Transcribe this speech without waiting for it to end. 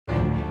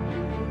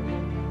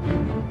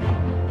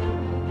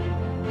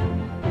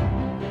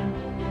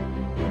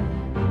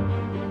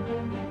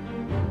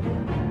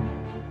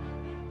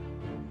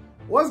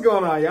What's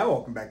going on, y'all?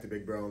 Welcome back to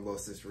Big Bro and Little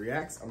Sis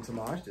Reacts. I'm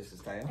Tamaj, this is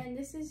Tayo. And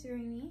this is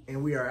Remy.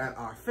 And we are at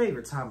our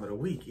favorite time of the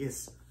week.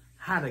 It's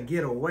How to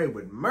Get Away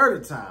with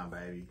Murder Time,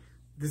 baby.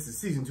 This is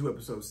season 2,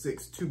 episode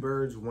 6, 2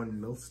 birds,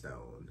 1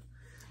 millstone.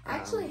 I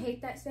actually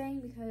hate that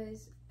saying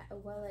because,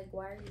 well, like,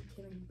 why are you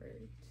killing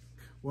birds?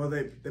 Well,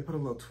 they put a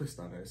little twist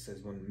on it. It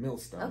says 1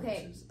 millstone,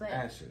 okay, which is but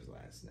Asher's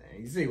last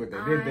name. You see what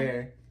they did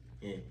there?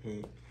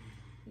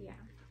 Yeah.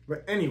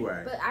 But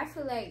anyway. But I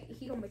feel like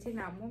he gonna be taking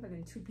out more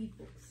than 2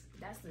 people.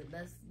 That's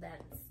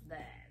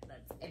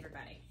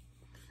everybody.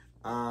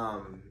 I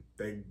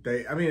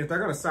mean, if they're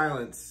gonna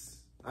silence,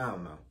 I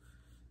don't know.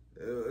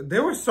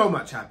 There was so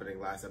much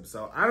happening last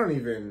episode. I didn't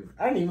even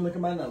look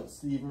at my notes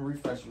to even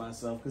refresh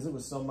myself because it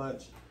was so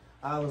much.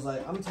 I was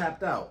like, I'm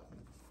tapped out.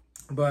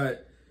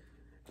 But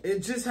it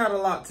just had a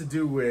lot to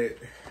do with,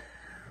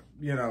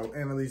 you know,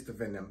 Annalise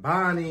defending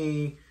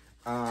Bonnie.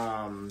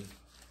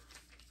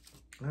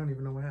 I don't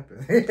even know what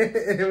happened.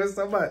 It was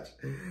so much.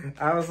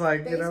 I was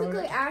like, basically, you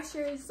know what?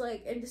 Asher is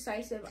like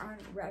indecisive on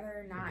whether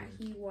or not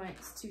he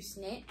wants to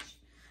snitch,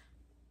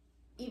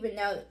 even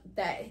though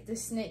that the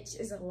snitch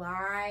is a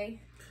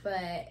lie.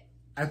 But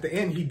at the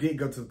end, he did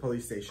go to the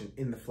police station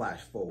in the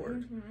flash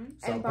forward.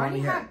 So and Bonnie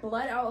had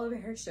blood all over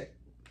her shirt.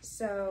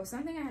 So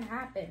something had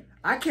happened.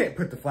 I can't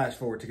put the flash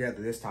forward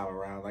together this time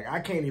around. Like, I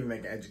can't even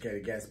make an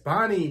educated guess.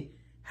 Bonnie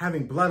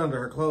having blood under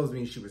her clothes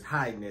means she was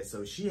hiding it,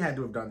 so she had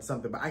to have done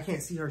something, but I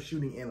can't see her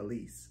shooting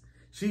Annalise.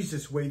 She's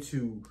just way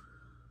too,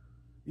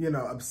 you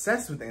know,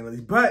 obsessed with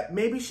Annalise, but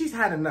maybe she's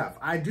had enough.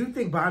 I do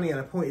think Bonnie at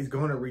a point is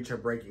going to reach her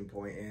breaking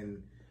point,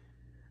 and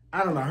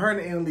I don't know, her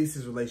and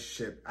Annalise's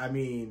relationship, I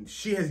mean,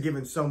 she has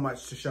given so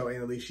much to show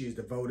Annalise she is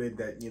devoted,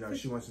 that, you know,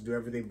 she wants to do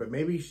everything, but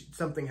maybe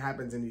something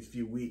happens in these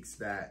few weeks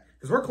that,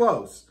 because we're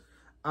close.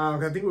 I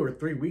think we were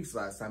 3 weeks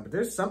last time, but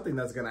there's something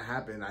that's going to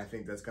happen, I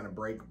think, that's going to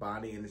break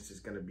Bonnie, and it's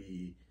just going to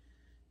be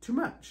too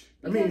much.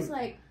 Because,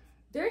 like,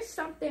 there's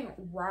something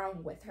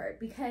wrong with her,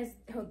 because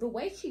the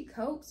way she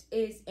copes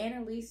is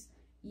Annalise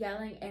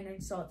yelling and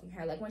insulting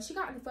her. Like, when she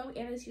got on the phone with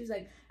Annalise, she was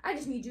like, I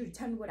just need you to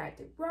tell me what I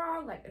did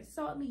wrong, like,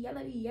 insult me, yell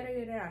at me, yada,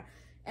 yada, yada.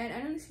 And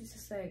Annalise was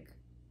just like,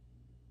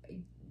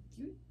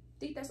 you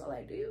think that's all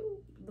I do?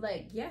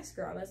 Like, yes,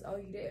 girl, that's all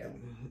you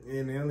do.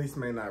 And Annalise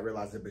may not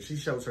realize it, but she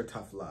shows her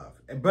tough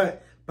love.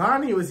 But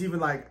Bonnie was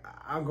even like,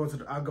 I'll go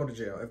to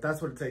jail. If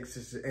that's what it takes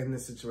to end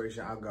this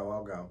situation, I'll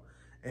go.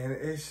 And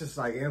it's just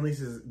like,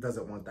 Annalise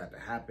doesn't want that to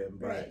happen.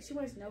 But right, she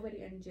wants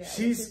nobody in jail, which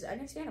is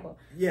understandable.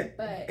 Yeah,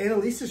 but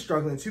Annalise is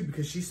struggling too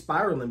because she's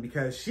spiraling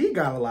because she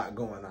got a lot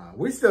going on.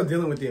 We're still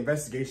dealing with the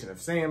investigation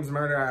of Sam's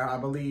murder, I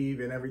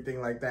believe, and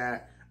everything like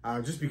that.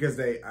 Just because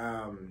they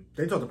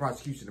told the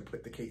prosecution to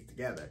put the case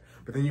together.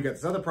 But then you got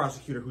this other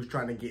prosecutor who's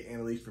trying to get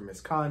Annalise for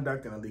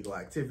misconduct and illegal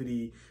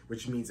activity,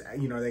 which means,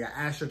 you know, they got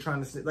Asher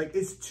trying to, like,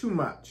 it's too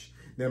much.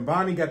 Then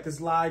Bonnie got this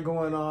lie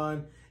going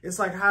on. It's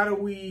like, how do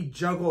we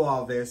juggle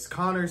all this?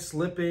 Connor's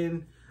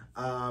slipping,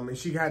 and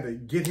she had to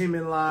get him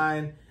in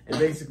line and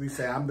basically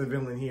say, I'm the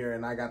villain here,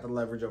 and I got the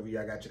leverage over you.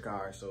 I got your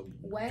car, so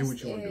do what you want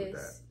to do with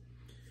that.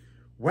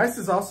 Wes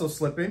is also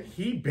slipping.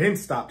 He been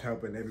stopped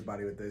helping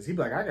everybody with this. He be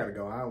like, I gotta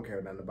go. I don't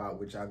care nothing about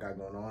what y'all got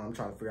going on. I'm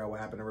trying to figure out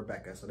what happened to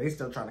Rebecca. So they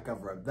still trying to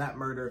cover up that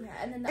murder.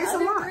 Yeah, and then the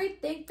other 3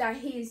 think that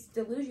he's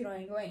delusional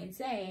and going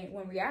insane,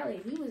 when in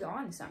reality, he was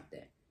on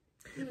something.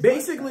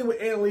 Basically, what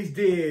Annalise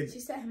did,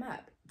 she set him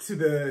up to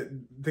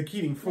the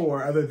Keating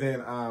 4, other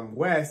than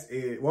Wes,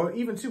 well,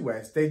 even to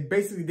Wes, they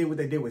basically did what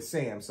they did with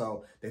Sam.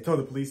 So they told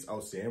the police,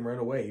 oh, Sam ran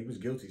away. He was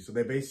guilty. So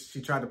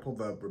she tried to pull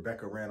the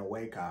Rebecca ran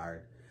away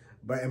card.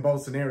 But in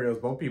both scenarios,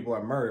 both people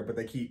are murdered,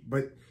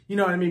 but you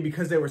know what I mean?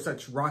 Because they were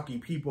such rocky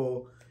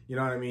people, you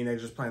know what I mean? They're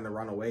just playing the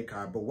runaway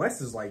card. But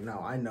Wes is like, no,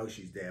 I know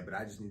she's dead, but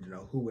I just need to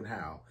know who and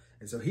how.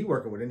 And so he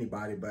working with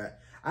anybody. But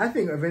I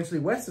think eventually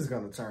Wes is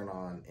going to turn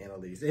on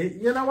Annalise.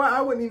 You know what?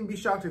 I wouldn't even be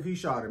shocked if he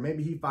shot her.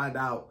 Maybe he find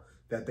out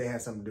that they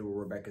had something to do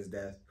with Rebecca's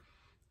death.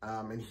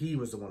 And he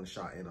was the one that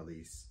shot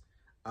Annalise.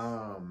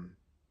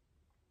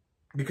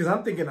 Because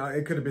I'm thinking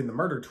it could have been the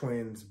murder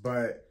twins,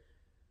 but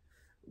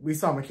we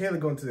saw Michaela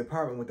go into the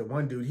apartment with the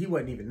one dude. He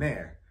wasn't even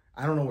there.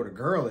 I don't know where the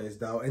girl is,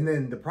 though. And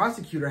then the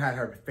prosecutor had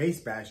her face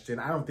bashed in.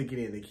 I don't think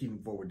any of the Keating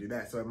 4 would do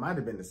that. So it might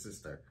have been the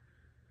sister.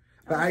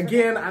 But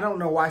again, I don't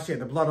know why she had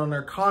the blood on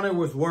her. Connor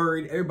was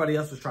worried. Everybody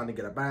else was trying to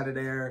get up out of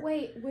there.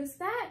 Wait, was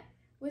that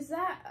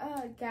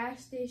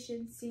gas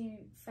station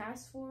scene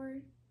fast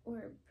forward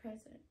or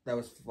present? That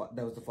was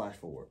the flash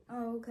forward.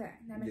 Oh, okay.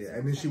 That makes sense.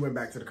 And then she went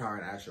back to the car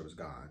and Asher was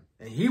gone.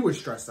 And he was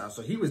stressed out,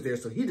 so he was there,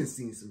 so he done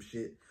seen some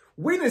shit.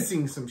 We done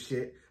seen some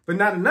shit, but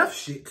not enough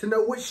shit to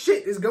know what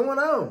shit is going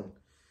on.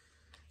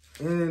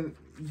 And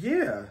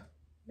yeah.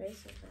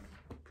 Basically.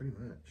 Pretty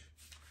much.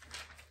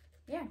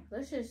 Yeah,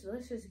 let's just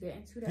get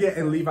into that. Yeah,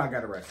 and Levi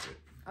got arrested.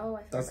 Oh,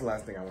 that's the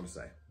last thing I want to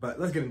say. But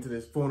let's get into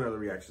this. Full and early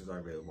reactions are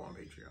available on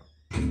Patreon.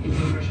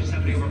 Pressure's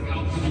happening over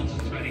Palace.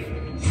 It's ready.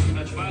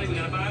 Touch body, we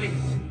got a body.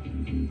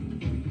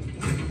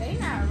 They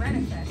not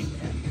running fast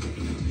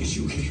yet. Is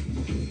she okay?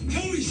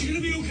 Tell me she's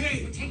gonna be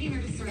okay. We're taking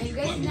her to And surgery. you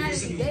guys not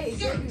every day.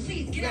 Sir,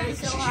 please get out of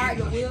so hard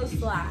the wheels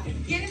fly.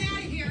 Get him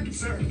out of here.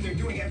 Sir, they're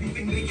doing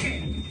everything they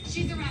can.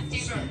 She's arrested.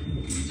 Sir.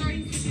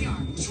 Starting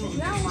CPR.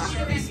 Y'all watch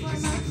it in slow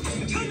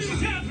motion. Tell me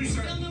what's happening,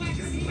 sir.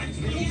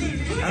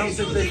 I don't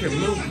think they can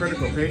move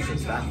critical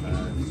patients that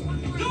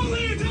fast. Don't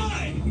let her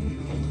die!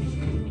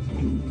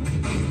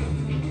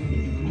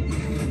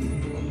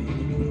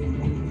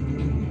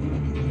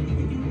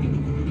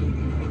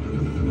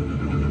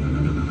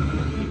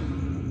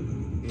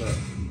 Look,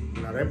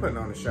 now they're putting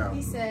on a show.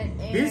 He said,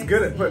 He's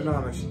good at putting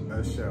on a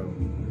show.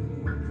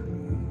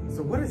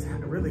 So what is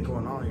really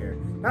going on here?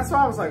 That's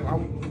why I was like,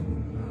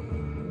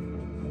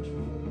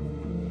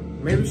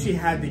 maybe she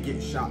had to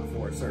get shot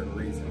for a certain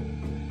reason.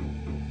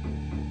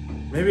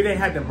 Maybe they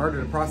had to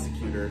murder the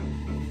prosecutor.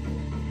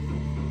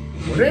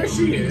 Well, there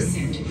she is.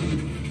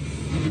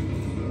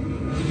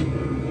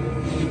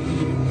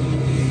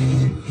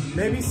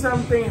 Maybe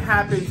something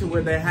happened to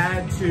where they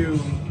had to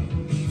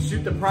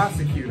shoot the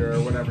prosecutor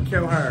or whatever,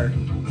 kill her.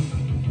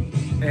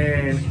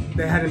 And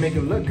they had to make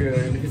him look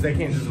good because they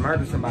can't just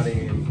murder somebody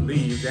and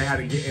leave. They had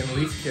to get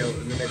Annalise killed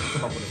and then they could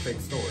come up with a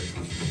fake story.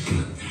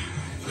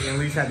 So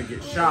Annalise had to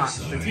get shot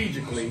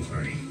strategically.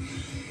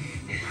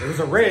 It was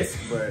a risk,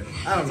 but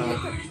I don't know.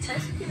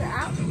 Prosecutor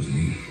out.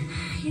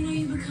 You know,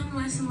 you become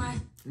less and less.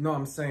 No,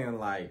 I'm saying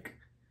like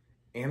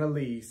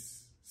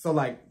Annalise. So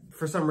like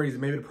for some reason,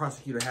 maybe the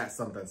prosecutor had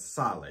something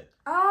solid.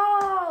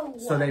 Oh.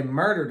 So they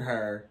murdered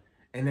her.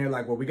 And they're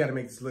like, well, we got to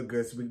make this look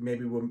good, so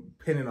maybe we'll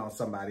pin it on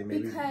somebody.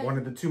 Maybe one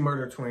of the two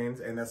murder twins.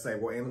 And they'll say,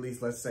 well,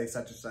 Annalise, let's say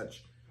such and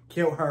such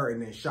killed her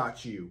and then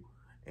shot you.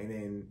 And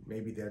then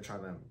maybe they're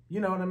trying to, you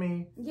know what I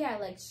mean? Yeah,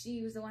 like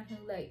she was the one who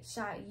like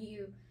shot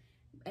you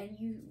and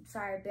you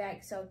fired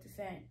back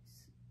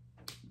self-defense.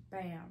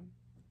 Bam.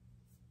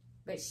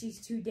 But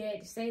she's too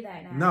dead to say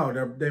that now.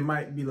 No, they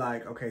might be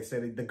like, okay, say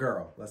the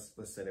girl. Let's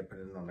say they put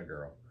it on the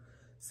girl.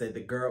 Say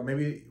the girl,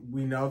 maybe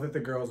we know that the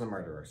girl's a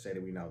murderer. Say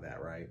that we know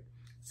that, right?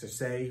 So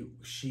say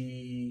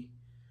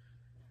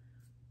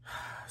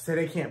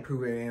they can't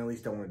prove it and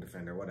Annalise don't want to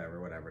defend her, whatever.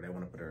 They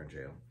want to put her in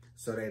jail.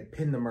 So they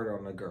pin the murder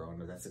on the girl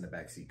and that's in the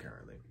backseat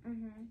currently.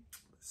 Mm-hmm.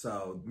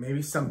 So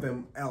maybe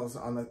something else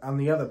on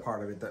the other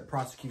part of it, the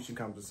prosecution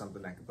comes with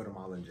something that can put them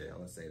all in jail.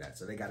 Let's say that.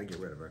 So they got to get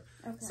rid of her.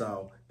 Okay.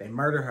 So they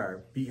murder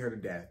her, beat her to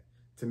death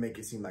to make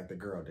it seem like the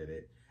girl did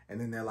it. And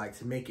then they're like,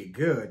 to make it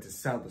good, to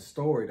sell the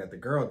story that the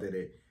girl did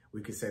it,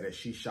 we could say that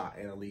she shot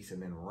Annalise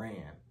and then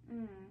ran.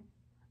 Mm.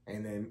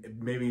 And then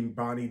maybe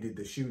Bonnie did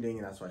the shooting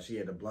and that's why she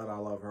had the blood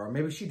all over her. Or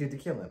maybe she did the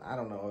killing. I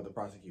don't know, or the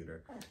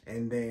prosecutor.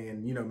 And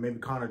then, you know, maybe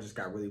Connor just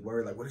got really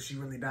worried. Like, what if she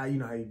really died? You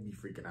know how you'd be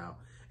freaking out.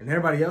 And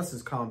everybody else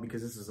is calm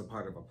because this is a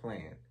part of a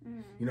plan.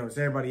 Mm. You know, it's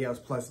everybody else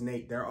plus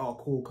Nate. They're all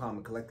cool, calm,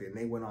 and collected. And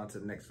they went on to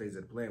the next phase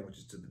of the plan, which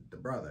is to the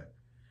brother.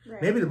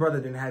 Right. Maybe the brother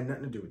didn't have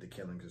nothing to do with the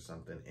killings or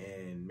something.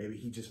 And maybe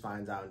he just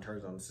finds out and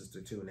turns on the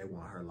sister too and they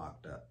want her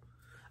locked up.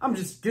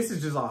 This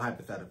is just all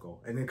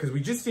hypothetical. And then, because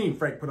we just seen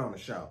Frank put on a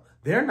show,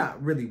 they're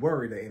not really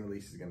worried that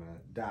Annalise is going to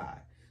die.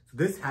 So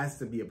this has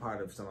to be a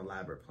part of some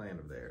elaborate plan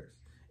of theirs.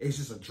 It's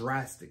just a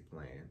drastic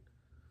plan.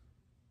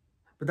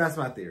 But that's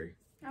my theory.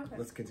 Okay.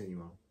 Let's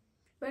continue on.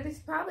 But it's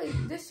probably,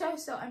 this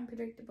show's so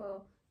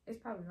unpredictable, it's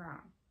probably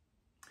wrong.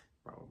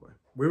 Probably.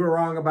 We were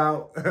wrong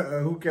about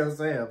who killed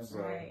Sam, so.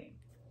 Right.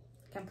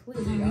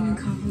 Completely wrong. Is that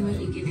a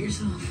compliment you give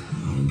yourself?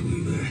 I don't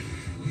believe that.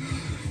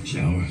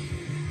 Shower.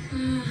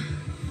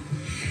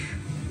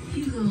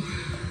 Hugo,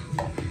 I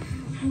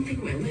don't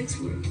think my legs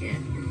work yet.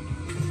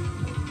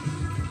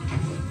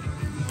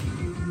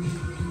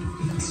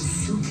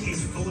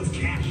 Suitcase full of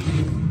cash.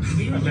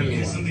 Clearly it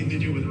has something to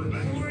do with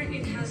Rebecca. Or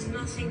it has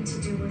nothing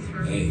to do with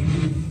her. Hey.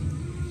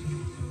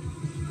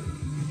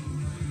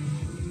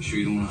 Sure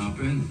you don't want to hop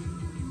in?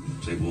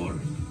 Save water.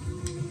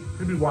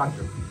 Who'd be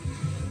watching?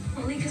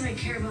 Only because I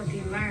care about the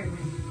environment.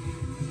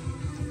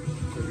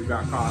 Because you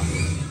got caught.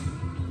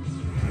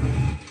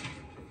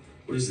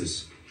 What is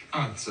this?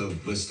 It's a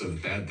list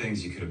of bad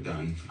things you could have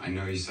done. I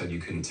know you said you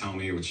couldn't tell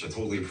me, which I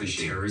totally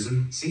appreciate.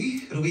 Terrorism?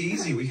 See? It'll be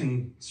easy. We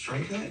can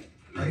strike that.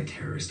 I'm not a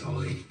terrorist,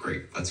 Ollie.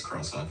 Great. Let's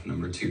cross off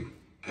number 2.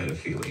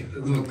 Pedophilia.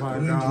 Look, my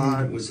what God.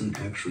 I did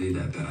wasn't actually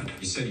that bad.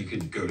 You said you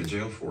could go to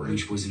jail for it.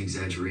 Which was an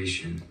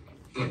exaggeration.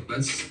 Look,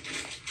 let's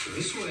go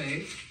this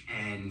way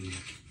and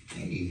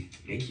hey,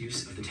 make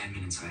use of the 10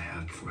 minutes I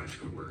have before I have to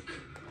go to work.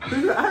 I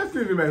have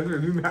to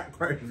imagine you're not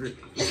crazy.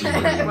 He said,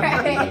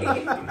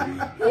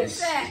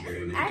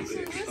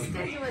 actually, let's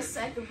schedule a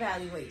psych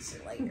evaluation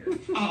later.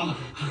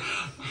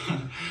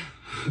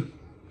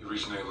 You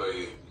reached Nate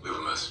Leahy. Leave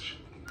a message.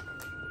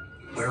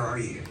 Where are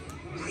you?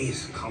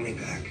 Please, call me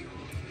back.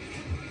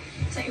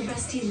 Is that your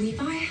bestie,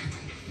 Levi?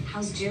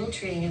 How's Jill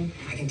treating him?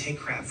 I can take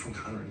crap from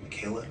Connor and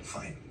Michaela,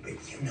 fine. But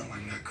you know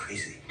I'm not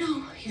crazy.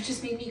 No, you've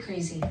just made me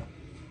crazy.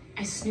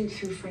 I snooped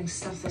through Frank's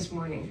stuff this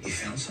morning. You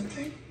found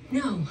something?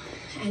 No,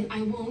 and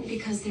I won't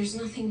because there's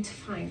nothing to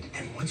find.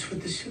 And what's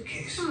with the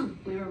suitcase? Oh,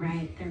 we were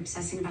right. They're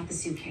obsessing about the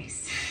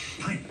suitcase.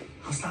 Fine,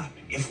 I'll stop.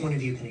 If one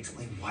of you can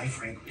explain why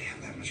Frank would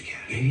have that much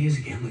cash. Maybe he has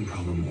a gambling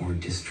problem or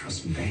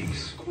distrust in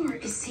banks. Or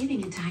is saving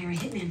it to hire a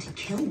hitman to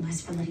kill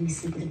Wes for letting me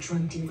sleep with a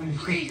drug dealer.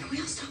 Okay, can we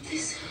all stop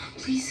this?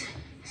 Please?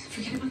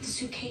 Forget about the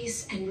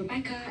suitcase and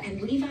Rebecca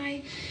and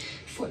Levi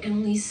before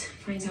Annalise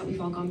finds out we've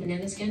all gone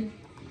bananas again.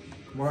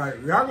 Right,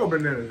 y'all go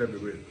bananas every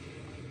week.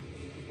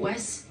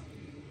 Wes?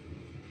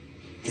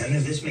 None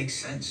of this makes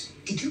sense.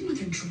 Did your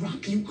mother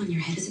drop you on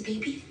your head as a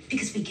baby?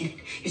 Because we get it.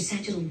 Your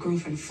sad little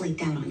girlfriend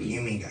flaked out on you.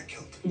 You mean got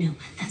killed? No,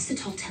 that's the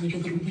tall tale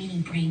your little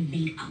weenie brain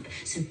made up.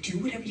 So do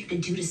whatever you have to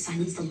do to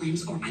silence the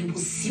lambs or I will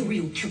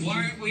serial kill you. Why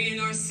aren't we in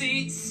our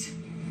seats?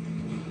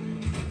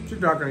 What you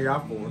talking to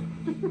y'all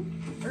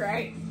for?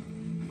 Right?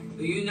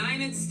 The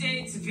United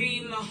States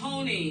v.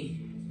 Mahoney.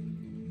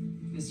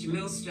 Mr.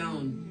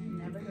 Millstone.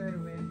 Never heard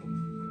of it.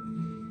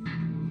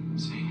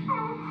 See?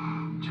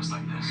 Just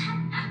like this.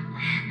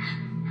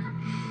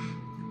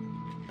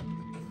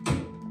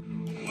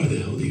 Why the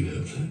hell do you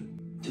have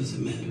that?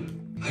 Doesn't matter.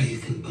 How do you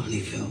think Bonnie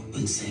felt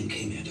when Sam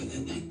came at her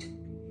that night?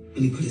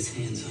 When he put his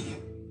hands on her?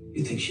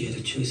 You think she had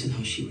a choice in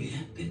how she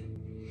reacted?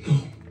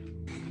 No.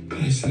 But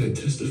I said I'd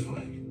testify.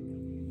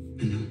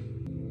 I know.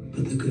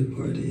 But the good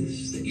part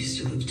is that you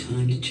still have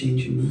time to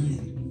change your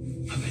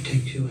mind. I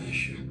protect you,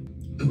 Asher.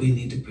 But we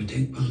need to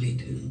protect Bonnie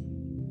too.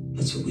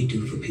 That's what we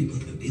do for people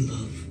that we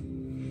love.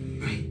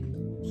 Right?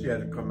 She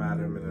had to come at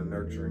him in a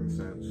nurturing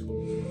sense.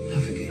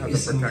 I forget Have you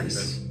to saw protect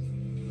this. her.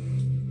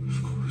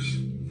 Of course.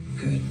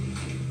 Good.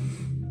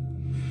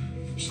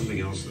 Something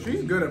else.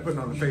 She's good at putting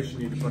on the face she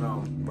needs to put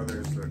on, whether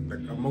it's the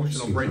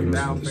emotional Super breaking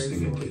down this face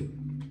thing I or... did.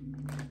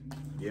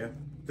 Yeah.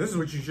 This is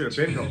what you should have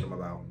been told him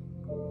about.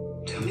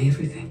 Tell me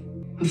everything.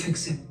 I'll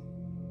fix it.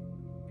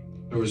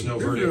 There was no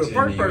This is verdict the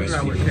first in the person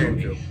I U.S. would v. came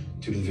Mahoney. to.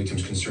 Due to the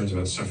victim's concerns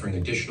about suffering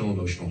additional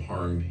emotional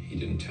harm, he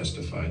didn't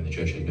testify, and the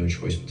judge had no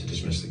choice but to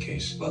dismiss the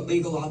case. What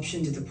legal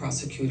option did the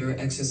prosecutor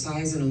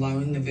exercise in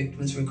allowing the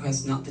victim's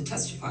request not to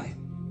testify?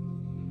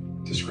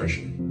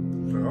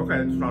 Discretion. So,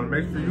 okay, just trying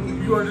to make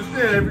sure you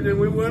understand everything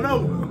we went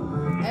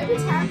over. Every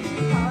time you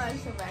call out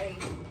somebody,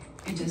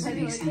 It doesn't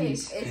depending make on the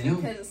case, sense. it's I know.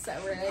 because of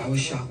something related I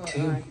was to what's shocked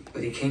going too, on.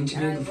 but he came to I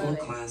me love before it.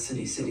 class and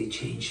he said he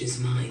changed his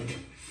mind.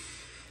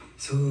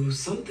 So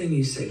something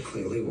you said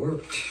clearly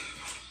worked.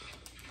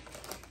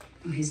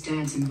 Well, his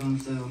dad's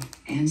involved, though.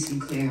 And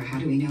Sinclair. How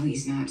do we know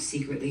he's not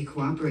secretly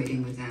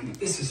cooperating with them?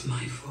 This is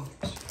my fault.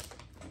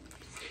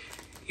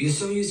 You're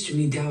so used to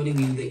me doubting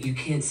you that you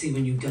can't see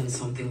when you've done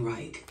something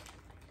right.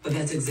 But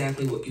that's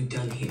exactly what you've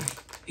done here.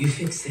 You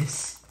fix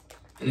this.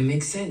 And it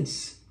makes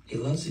sense. He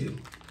loves you.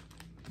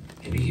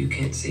 Maybe you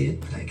can't see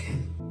it, but I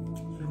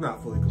can. She's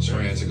not fully convinced.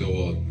 Sorry I had to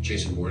go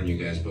Jason warned you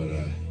guys, but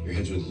your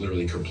heads would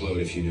literally kerplode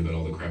if you knew about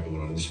all the crap that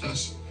went on in this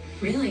house.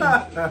 Really?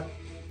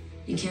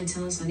 You can't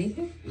tell us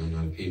anything? No,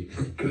 not a peep.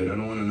 Good, I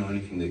don't want to know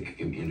anything that could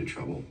get me into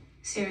trouble.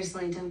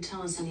 Seriously, don't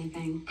tell us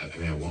anything. I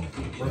mean, I won't.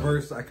 You know,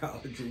 Reverse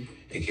psychology.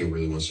 AK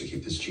really wants to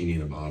keep this genie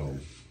in a bottle,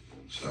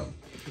 so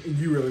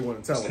You really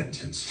want to tell it's that him.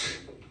 intense.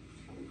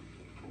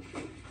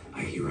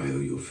 I hear I owe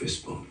you a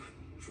fist bump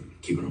for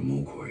keeping them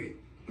all quiet.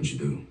 What'd you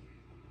do?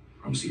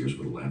 Promise years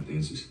with the lap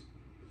dances?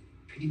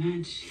 Pretty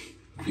much.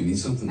 You need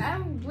something?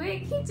 I'm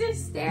weak. He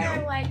just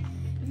staring like,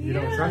 you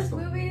don't know trust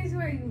those him. movies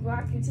where you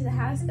walk into the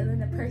house and then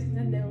the person's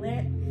in the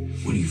lamp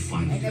When you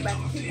finally and they're about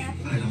talk to to kidnap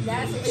him, you? I don't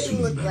That's know what as he soon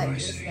as looked better like I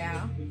just say.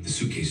 now. The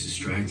suitcase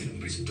distracted him,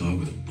 but he's a dog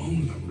with a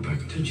bone about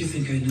Rebecca. Don't you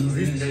think I know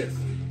He's that? pissed.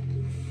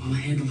 I'll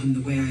handle him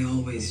the way I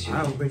always do.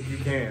 I don't think you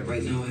can.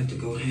 Right now I have to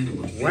go handle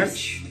a Wes.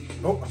 bitch.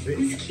 Oh, a bit.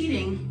 Miss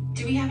Keating,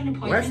 do we have an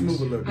Wes appointment?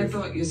 move a little I bit.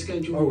 thought your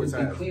schedule Oh, would it's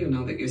be half. clear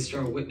now that your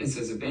star witness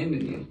has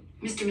abandoned you.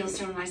 Mr.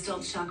 Millstone and I still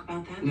have to talk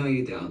about that. No,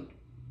 you don't.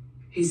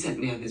 He sent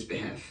me on his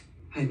behalf.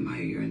 I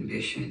admire your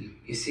ambition.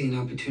 You see an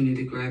opportunity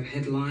to grab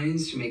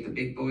headlines to make the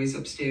big boys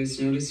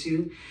upstairs notice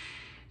you,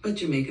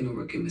 but you're making a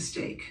rookie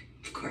mistake.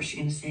 Of course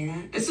you're gonna say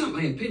that. It's not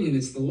my opinion,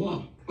 it's the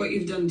law. What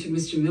you've done to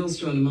Mr.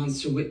 Millstone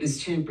amounts to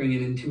witness tampering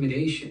and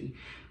intimidation.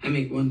 I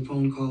make one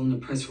phone call and the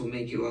press will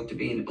make you out to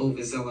be an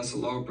overzealous,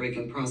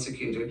 law-breaking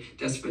prosecutor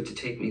desperate to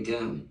take me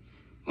down.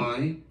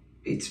 Why?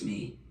 Beats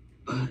me.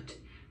 But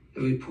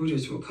the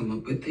reporters will come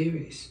up with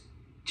theories.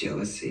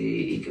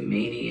 Jealousy,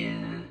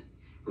 egomania,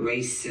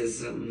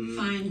 racism.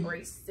 Fine.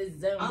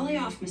 Racism. I'll lay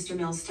off Mr.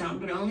 Millstone,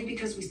 but only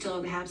because we still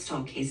have the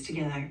Habstall case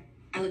together.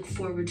 I look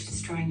forward to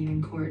destroying you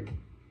in court.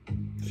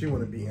 She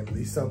want to be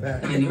Emily so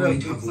bad. I know I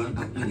talk a lot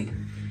about money.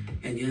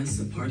 And yes,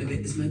 a part of it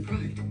is my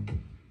pride.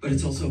 But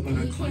it's also about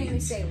our You can't even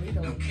clients. say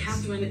legal. How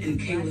Catherine and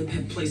Caleb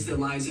have placed their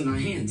lives in our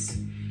hands.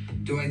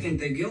 Do I think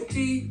they're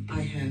guilty?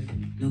 I have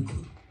no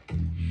clue.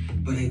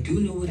 But I do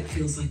know what it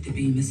feels like to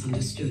be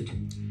misunderstood.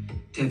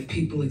 To have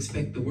people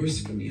expect the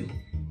worst from you.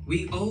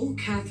 We owe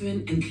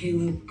Catherine and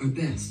Caleb our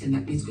best, and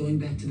that means going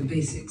back to the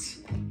basics.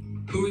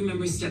 Who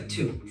remembers step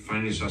 2?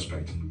 Find a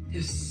suspect.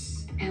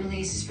 Yes.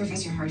 Annalise, is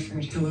Professor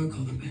Hartford. Tell her I'll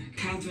call her back.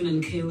 Catherine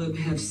and Caleb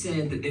have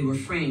said that they were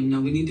framed.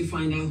 Now we need to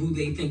find out who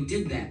they think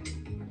did that.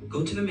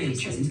 Go to the He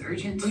says mansion. it's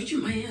urgent.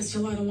 Urgent my ass.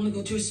 Tell her I don't want to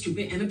go to a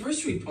stupid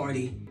anniversary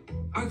party.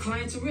 Our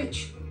clients are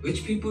rich.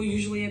 Rich people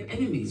usually have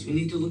enemies. We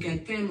need to look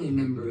at family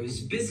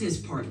members, business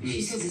partners.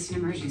 She says it's an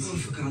emergency. Oh,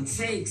 for God's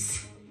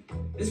sakes.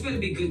 This better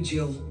be good,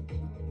 Jill.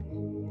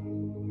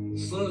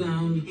 Slow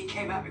down. He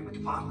came at me with the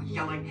bottle,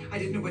 yelling. I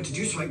didn't know what to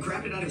do, so I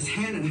grabbed it out of his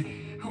hand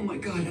and oh my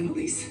God,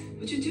 Annalise.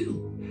 What'd you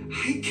do?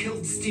 I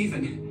killed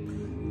Steven.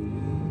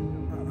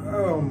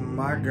 Oh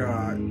my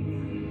God.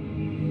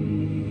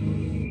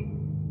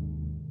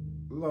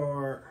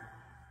 Lord.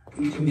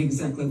 Tell me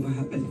exactly what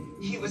happened.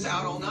 He was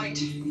out all night.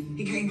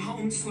 He came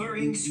home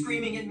slurring,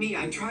 screaming at me.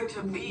 I tried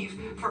to leave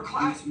for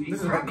class. He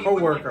This is grabbed my me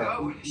and wouldn't coworker. let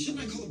go.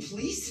 Shouldn't I call the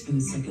police? In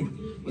a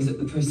second. Was it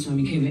the first time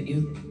he came at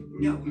you?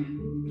 No.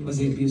 Was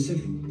he abusive?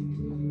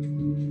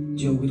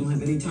 Joe, we don't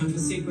have any time for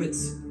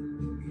secrets.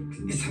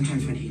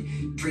 Sometimes when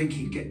he'd drink,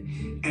 he'd get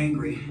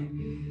angry.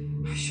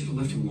 I should have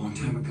left him a long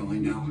time ago, I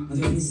know. Are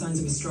there any signs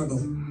of a struggle?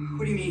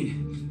 What do you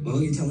mean?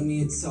 Well, you're telling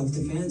me it's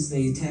self-defense.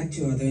 They attacked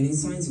you. Are there any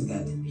signs of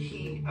that?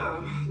 He,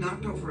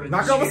 knocked over a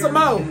Knock chair over some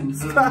more. and,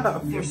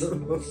 Stop. There's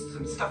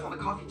some stuff on the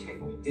coffee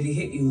table. Did he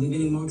hit you? Leave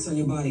any marks on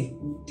your body?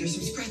 There's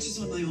some scratches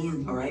on my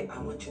arm. All right, I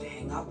want you to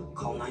hang up,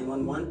 call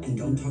 911, and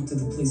don't talk to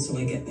the police till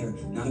I get there.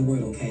 Not a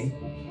word, okay?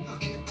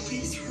 Okay,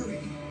 please hurry.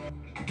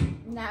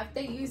 Now, if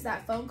they use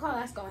that phone call,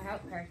 that's gonna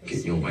help her.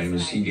 Get your vitamin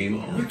C game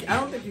on. I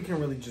don't think you can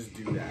really just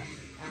do that.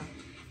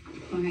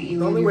 The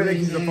The only way they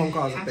can use the phone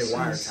call is if they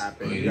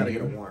wiretap it. Oh, You gotta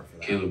get a warrant for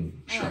that. Caleb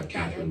shot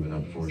Catherine, but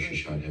not before she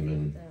shot him,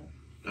 and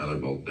now they're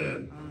both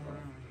dead.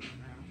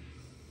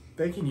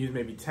 They can use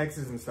maybe texts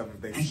and stuff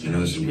if they You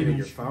know, this is see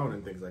your phone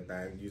and things like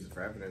that and use it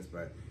for evidence.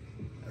 But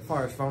as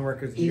far as phone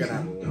records, you gotta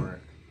have a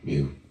warrant.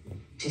 You.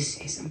 Just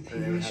say something.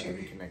 And they would have Sure. to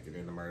be connected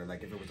in the murder.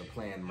 Like if it was a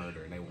planned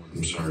murder and they wanted to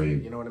I'm see sorry.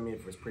 it. You know what I mean? If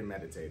it was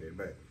premeditated.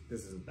 But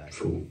this isn't that.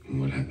 For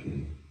what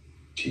happened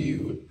to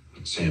you,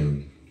 what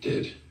Sam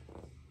did.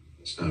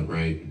 It's not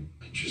right.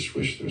 I just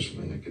wish there was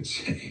something I could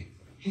say.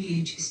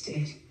 You just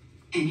did.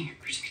 And you're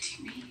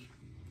protecting me.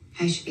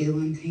 I should be the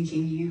one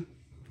thanking you.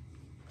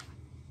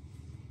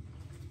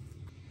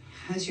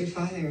 How's your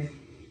father?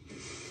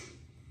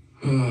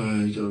 I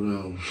don't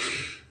know.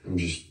 I'm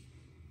just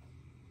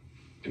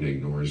gonna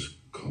ignore his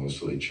calls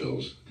till he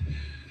chills.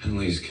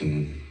 Annalise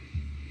can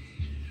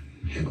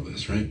handle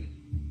this, right?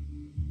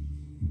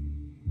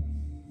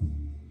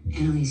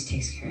 Annalise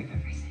takes care of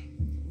everything.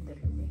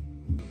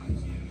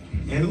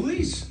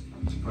 Annalise,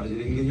 surprised you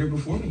didn't get here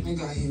before me. I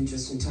got here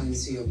just in time to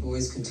see your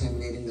boys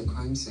contaminating the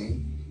crime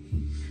scene.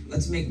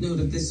 Let's make note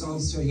of this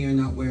officer here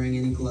not wearing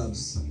any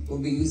gloves. We'll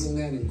be using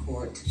that in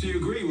court. So you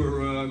agree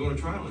we're going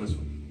to trial on this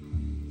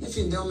one? If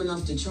you're dumb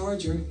enough to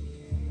charge her,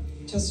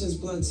 test his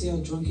blood, see how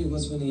drunk he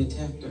was when he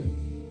attacked her.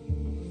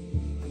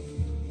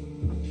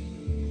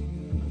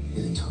 You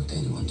didn't talk to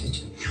anyone, did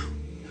you? No.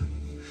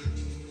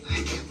 I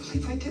can't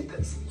believe I did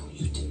this. No,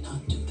 you did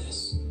not do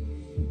this.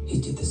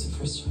 He did this the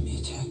first time he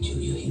attacked you.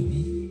 You hear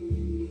me?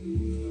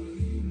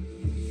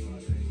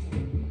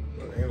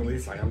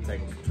 Annalise, like, I'm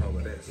taking control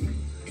of this.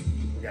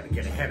 We gotta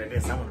get ahead of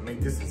this. I want to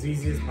make this as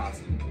easy as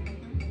possible.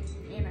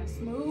 In a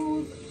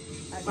smooth.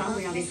 Well,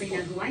 we obviously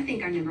know who I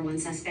think our number one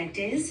suspect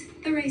is.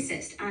 The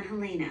racist, Aunt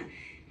Helena.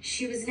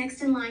 She was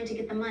next in line to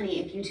get the money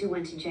if you two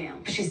went to jail.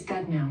 But she's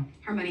dead now.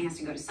 Her money has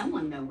to go to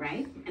someone, though,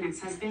 right? An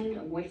ex-husband,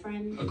 a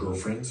boyfriend? A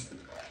girlfriend?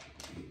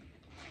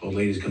 Old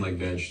ladies can like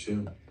veg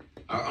too.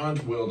 Our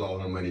aunt willed all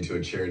her money to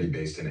a charity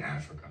based in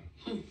Africa.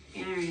 Yeah,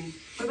 I don't know.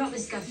 What about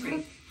Miss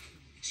Guthrie?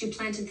 She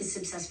planted this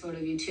obsessed photo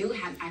of you two,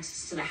 had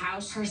access to the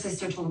house. Her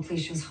sister told the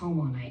police she was home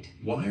all night.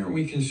 Why aren't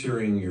we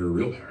considering your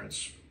real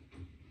parents?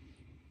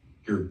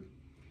 Your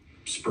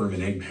sperm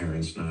and egg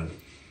parents, not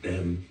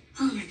them.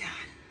 Oh my God.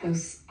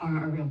 Those are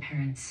our real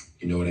parents.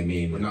 You know what I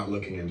mean? We're not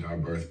looking into our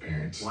birth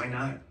parents. Why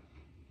not?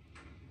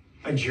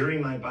 A jury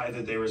might buy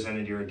that they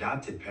resented your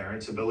adopted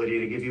parents' ability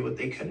to give you what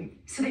they couldn't.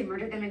 So they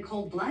murdered them in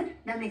cold blood?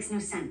 That makes no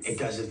sense. It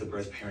does if the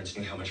birth parents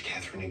knew how much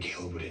Catherine and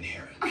Caleb would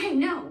inherit. Okay,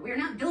 no, we're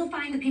not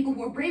vilifying the people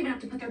who are brave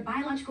enough to put their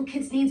biological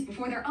kids' needs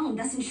before their own,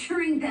 thus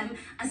ensuring them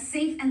a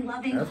safe and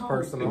loving That's home.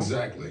 personal.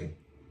 Exactly.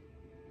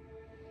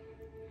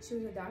 She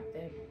was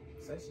adopted,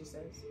 so she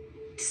says.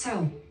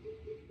 So,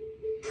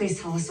 please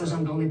tell us those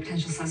aren't the only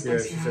potential Yeah,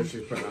 suspects she you said have. she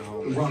was putting her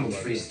home. Ronald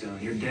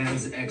Freestone, your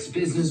dad's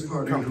ex-business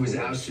partner who was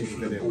ousted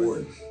from the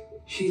board.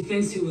 She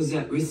thinks he was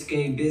at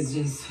risque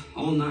business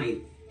all night.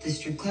 The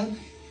strip club?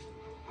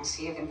 I'll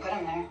see you can put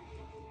him there.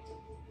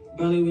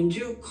 Bonnie, when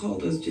Jill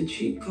called us, did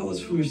she call us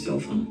from her cell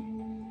phone?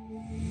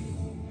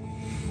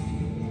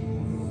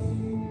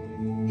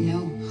 No,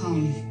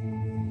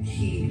 home.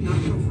 He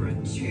knocked over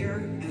a chair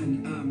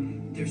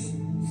and, there's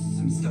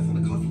some stuff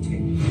on the coffee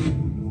table.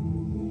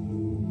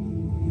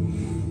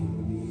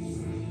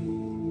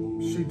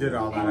 She did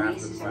all that Annalise,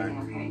 after the is fact.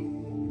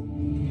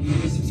 everything okay?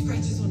 There's some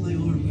scratches on my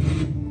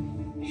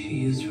arm. She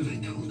used what I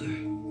told her.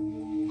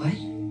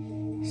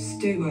 What?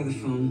 Stay by the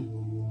phone.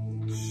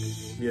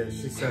 Yeah,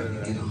 she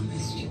said Get it.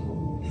 honest.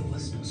 There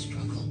was no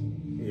struggle.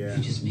 Yeah,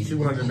 You just made she it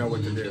wanted look to know like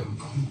what to you do. were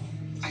home.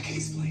 I can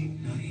explain.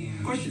 Not here.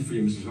 Question for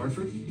you, Mrs.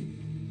 Hartford.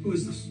 Who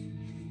is this?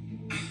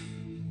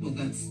 Well,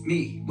 that's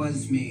me.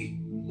 Was me.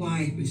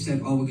 Why? We've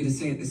said all we're going to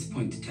say at this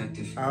point,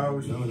 Detective. Oh,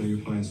 No, your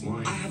client's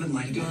lying. I haven't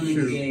lied about Don't it.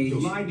 engage. You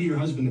lied to your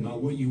husband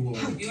about what you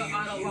How are. You're dare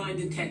out of you. line,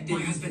 Detective.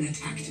 My husband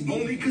attacked me.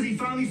 Only because he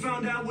finally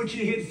found out what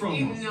you hid from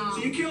him. No. So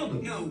you killed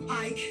him. No,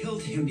 I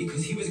killed him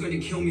because he was going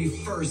to kill me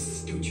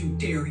first. Don't you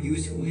dare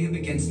use who I am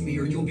against me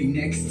or you'll be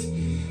next.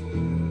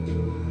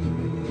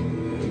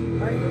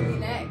 Are you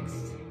next?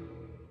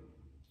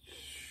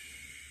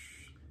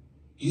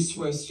 You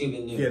swear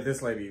Stephen knew? Yeah,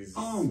 this lady's.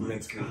 Oh my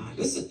God!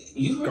 Listen,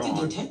 you heard Gone.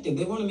 the detective.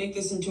 They want to make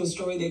this into a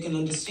story they can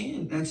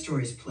understand. That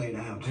story's played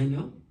out. I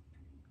know.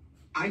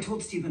 I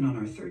told Stephen on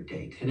our third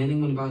date. Can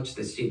anyone vouch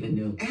that Stephen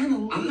knew?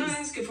 Annalise. I'm not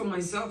asking for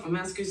myself. I'm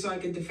asking so I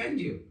can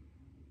defend you.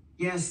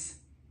 Yes,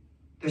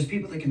 there's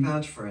people that can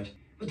vouch for it.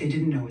 What they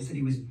didn't know is that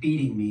he was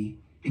beating me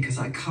because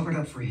I covered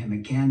up for him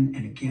again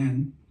and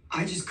again.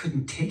 I just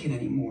couldn't take it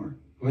anymore.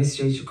 Why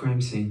stage a crime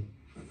scene?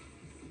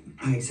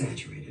 I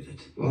exaggerated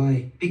it.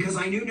 Why? Because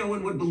I knew no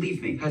one would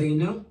believe me. How do you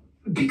know?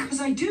 Because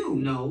I do.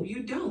 No,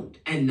 you don't.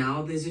 And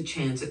now there's a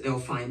chance that they'll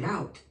find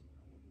out.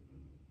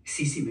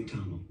 Cece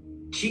McDonald,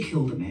 she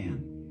killed a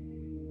man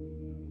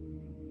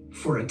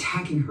for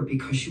attacking her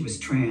because she was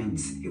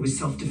trans. It was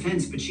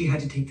self-defense, but she had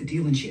to take the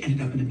deal, and she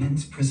ended up in a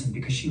men's prison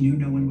because she knew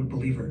no one would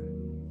believe her.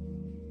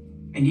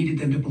 I needed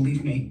them to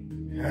believe me.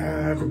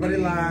 Everybody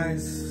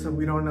lies, so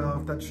we don't know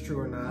if that's true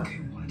or not. Okay,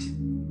 what?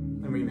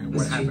 I mean, what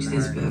Let's happened teach to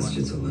these her?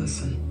 bastards a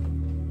lesson.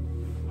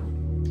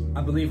 I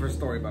believe her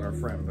story about her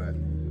friend, but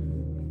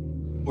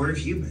Where have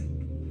you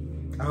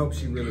been? I hope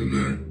she really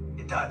did.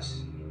 It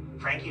does.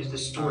 Frank used the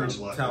storage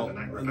locker tell the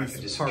night at Rebecca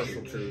least partial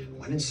disappeared. truth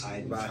Went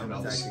inside and about found him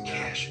all this attacking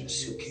cash in the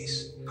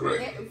suitcase.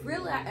 Correct. In Tell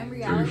your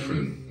reality,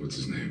 friend, what's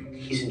his name?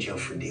 He's in jail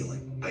for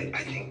dealing, but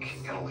I think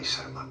Annalise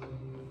set him up.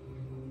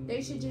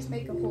 they should just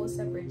make a whole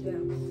separate jail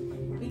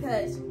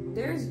because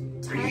there's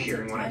tons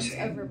hearing and what I'm tons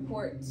saying? of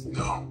reports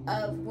No.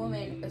 of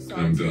women I'm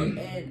assaulted done.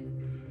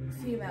 and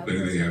female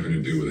Anything having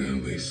to do with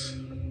Annalise,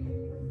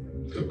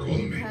 stop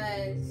calling me.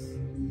 because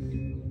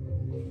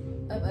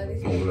of other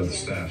things. Well, what about the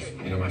staff?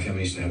 You know, my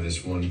family used to have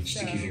this one So-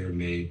 sticky-fingered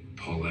maid,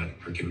 Paulette.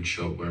 Her kid would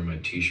show up wearing my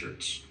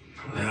t-shirts.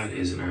 That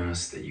is an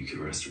ass that you could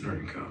rest a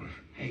drink on.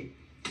 Hey,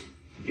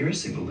 you're a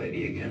single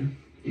lady again.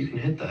 You can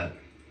hit that.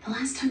 The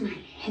last time I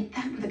hit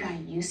that with a guy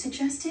you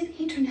suggested,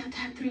 he turned out to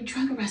have 3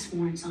 drug arrest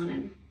warrants on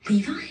him.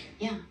 Levi?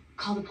 Yeah.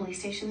 Called the police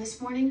station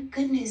this morning.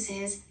 Good news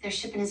is they're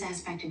shipping his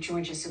ass back to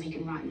Georgia so he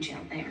can rot in jail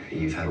there.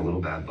 You've had a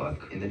little bad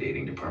luck in the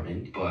dating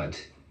department,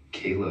 but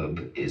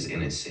Caleb is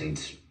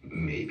innocent,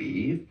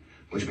 maybe,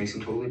 which makes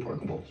him totally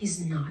porkable. He's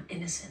not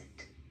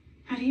innocent.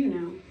 How do you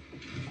know?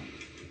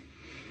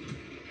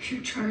 If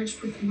you're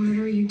charged with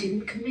murder you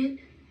didn't commit,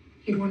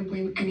 you'd want to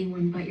blame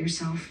anyone but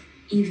yourself,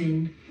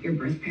 even your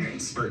birth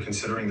parents. We're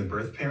considering the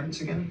birth parents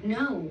again?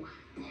 No.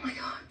 Oh my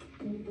god.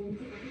 Oh my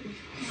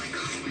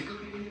god, oh my god.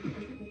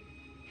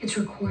 It's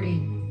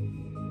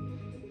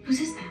recording. Whose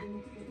is that?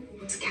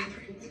 It's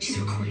Catherine. She's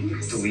recording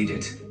us. Delete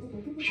it.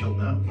 She'll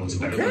know. Well, it's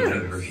better than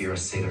letting her hear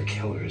us say they're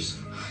killers.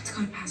 It's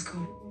got a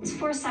passcode. It's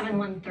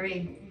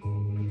 4713.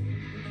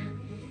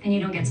 And you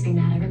don't get to be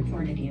mad I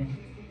recorded you.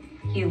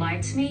 You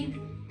lied to me,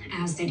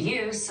 as did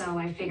you, so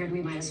I figured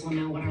we might as well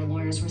know what our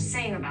lawyers were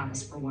saying about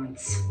us for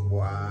once.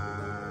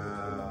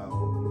 Wow.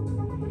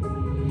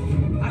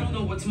 I don't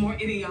know what's more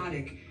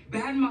idiotic.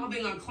 Bad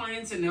mouthing our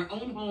clients in their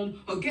own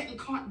home or getting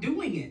caught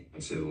doing it.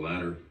 I'd say the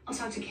latter. I'll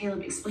talk to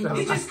Caleb. Explain.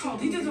 He just called.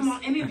 He doesn't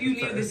want any of you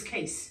near this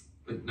case.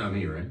 But not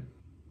me, right?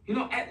 You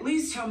know, at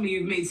least tell me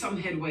you've made some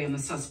headway on the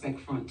suspect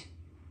front.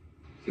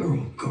 You're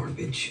all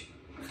garbage.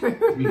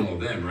 You mean all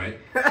of them, right?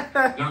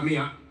 Not me.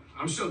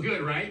 I'm still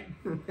good, right?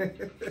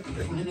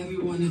 Find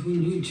everyone who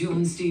knew Jill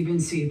and Steve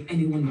and see if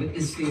anyone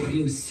witnessed the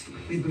abuse.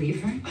 We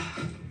believe her?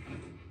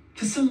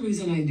 For some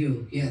reason I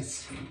do,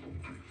 yes.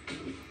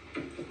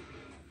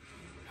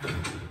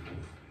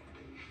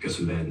 Got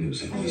some bad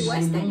news. What's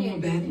the No more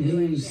bad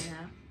news.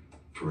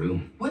 For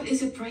real? What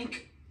is it,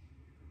 Frank?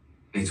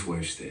 Nate's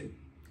wife's dead.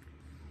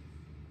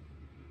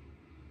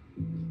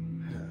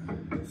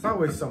 There's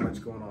always so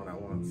much going on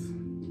at once.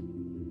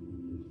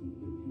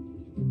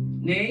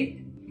 Nate?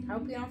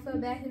 Hope you don't feel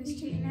bad he was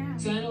cheating now.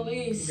 He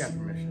Annalise. got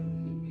permission.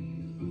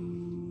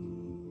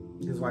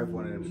 His wife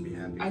wanted him to be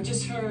happy. I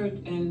just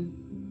heard and...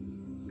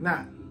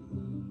 Nah.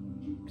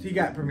 He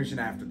got permission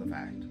after the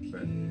fact,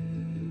 but...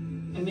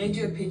 I made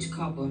you a peach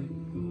cobbler.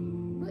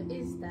 What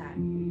is that?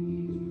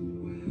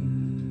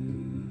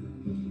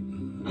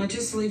 I'll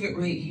just leave it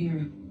right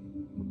here.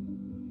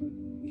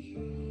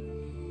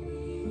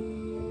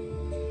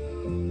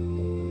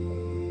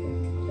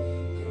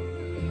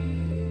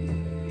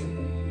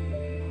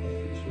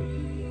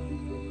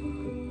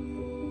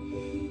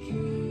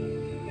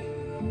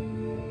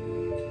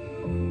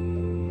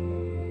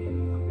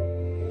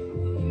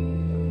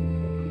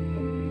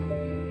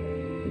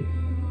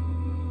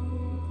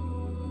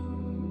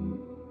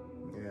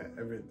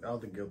 All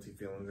the guilty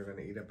feelings are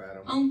gonna eat up at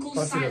him. Uncle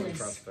Plus, he doesn't Silas.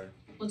 trust her.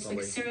 Looks Fully.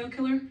 like a serial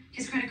killer.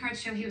 His credit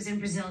cards show he was in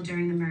Brazil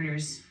during the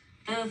murders.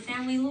 The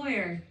family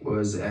lawyer.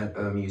 Was at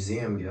a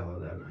museum gala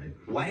that night.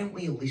 Why don't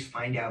we at least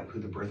find out who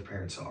the birth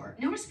parents are?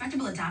 No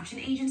respectable adoption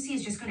agency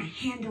is just going to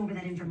hand over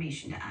that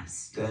information to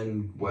us.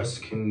 Then Wes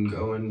can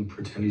go and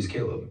pretend he's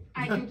Caleb.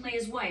 I can play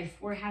his wife.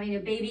 We're having a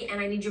baby and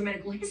I need your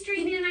medical history.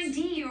 You need an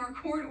ID or a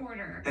court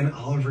order. Then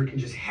Oliver can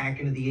just hack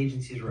into the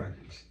agency's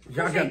records.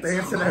 Y'all got the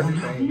answer to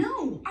everything.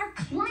 No, our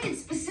client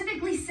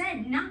specifically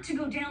said not to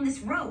go down this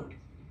road.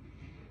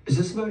 Is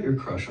this about your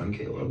crush on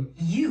Caleb?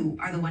 You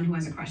are the one who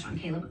has a crush on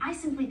Caleb. I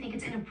simply think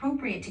it's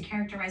inappropriate to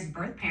characterize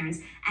birth parents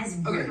as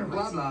Okay, murderers.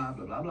 blah, blah,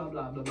 blah, blah, blah,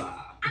 blah, blah,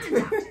 blah. I'm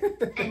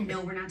adopted. And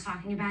no, we're not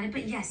talking about it,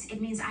 but yes, it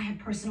means I have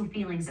personal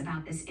feelings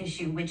about this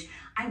issue, which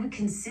I would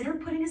consider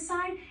putting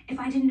aside if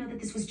I didn't know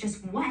that this was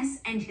just Wes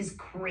and his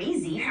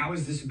crazy. How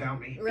is this about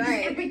me? Because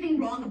everything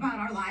wrong about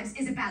our lives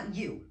is about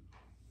you.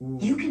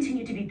 You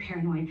continue to be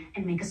paranoid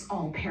and make us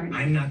all paranoid.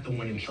 I'm not the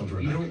one who killed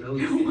Rebecca. You don't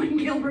know No one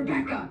killed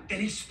Rebecca. Then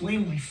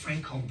explain why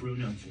Frank called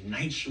Bruno the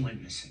night she went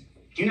missing.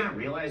 Do you not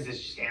realize this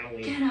is just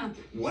Annalise? Get up.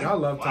 What? Y'all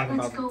love talking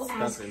Let's about go stuff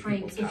ask in Frank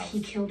people's if house. he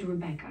killed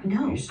Rebecca.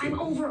 No. I'm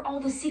over all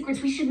the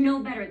secrets. We should know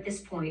better at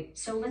this point.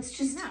 So let's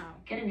just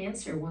get an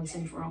answer once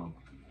and for all.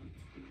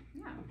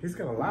 He's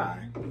gonna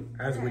lie,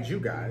 as would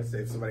you guys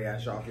if somebody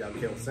asked y'all if y'all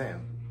killed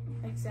Sam.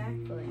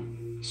 Exactly.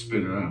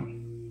 Spit it out.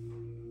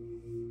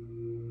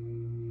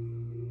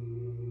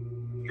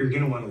 You're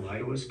gonna want to lie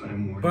to us, but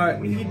I'm warning But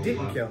you. we he know a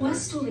didn't lot. kill her.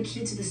 Wes stole the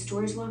key to the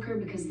storage locker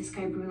because this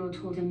guy Bruno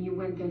told him you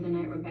went there the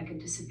night Rebecca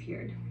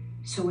disappeared.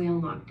 So we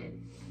unlocked it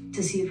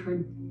to see if her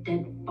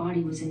dead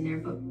body was in there,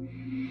 but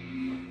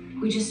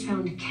we just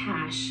found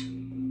cash.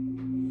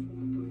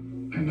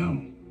 I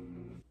know.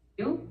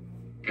 You?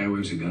 Guy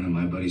waves a gun in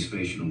my buddy's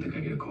face, you don't think I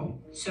get a call?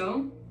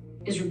 So?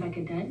 Is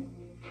Rebecca dead?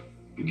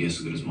 Your guess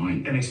as good as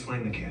mine. Then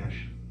explain the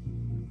cash.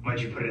 Why'd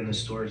you put it in the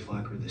storage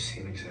locker the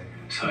same exact?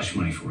 It's hush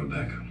money for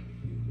Rebecca.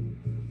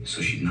 So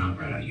she'd not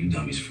rat out you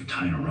dummies for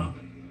tying her up.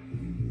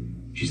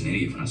 She's an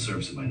idiot for not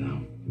servicing by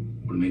now.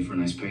 Would've made for a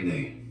nice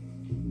payday.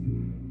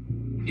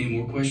 Any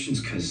more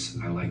questions? Cause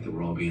I like that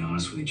we're all being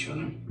honest with each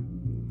other.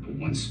 But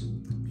once.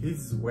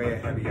 He's way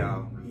ahead of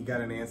y'all. He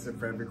got an answer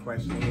for every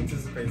question. He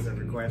anticipates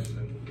every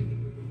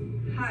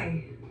question.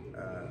 Hi.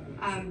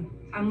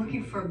 I'm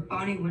looking for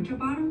Bonnie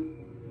Winterbottom.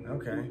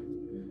 Okay.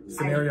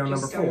 Scenario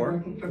number 4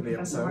 for for the Professor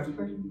episode.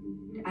 Hartford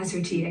as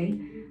her TA,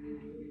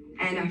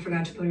 and I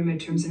forgot to put her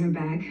midterms in her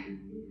bag.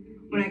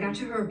 When I got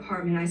to her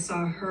apartment, I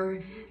saw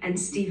her and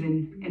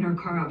Steven in her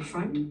car out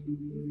front.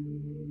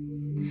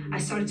 I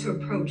started to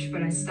approach,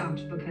 but I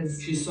stopped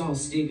because She saw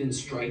Steven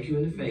strike you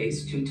in the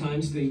face 2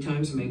 times, 3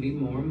 times, maybe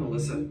more.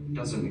 Melissa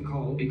doesn't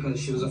recall because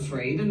she was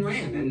afraid and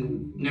ran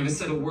and never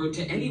said a word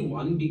to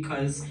anyone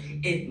because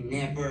it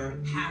never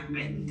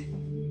happened.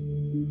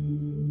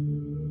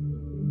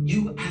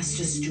 You asked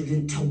a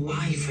student to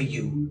lie for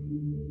you.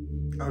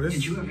 Oh,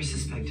 Did you ever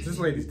suspect this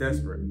lady's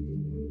desperate.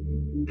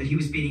 that he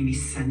was beating me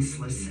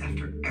senseless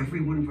after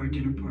every one of our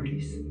dinner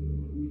parties?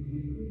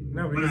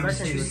 No, When because I was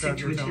can't too even sick tell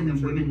to you attend the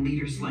truth. women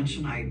leaders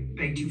luncheon, I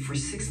begged you for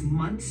 6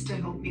 months to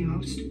help me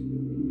host.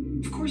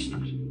 Of course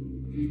not.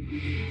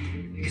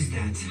 Because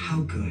that's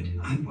how good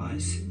I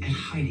was at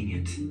hiding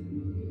it.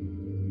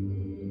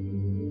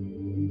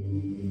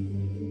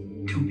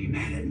 Don't be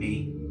mad at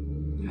me.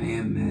 I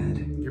am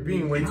mad. You're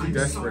being way And too I'm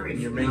desperate sorry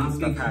and you're for making Not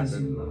stuff because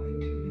happen. you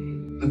lied to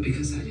me, but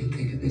because I didn't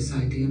think of this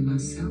idea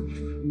myself.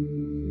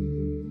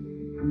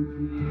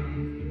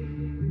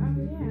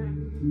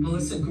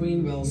 Melissa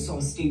Greenwell saw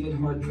Stephen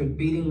Hartford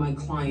beating my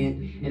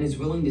client and is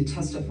willing to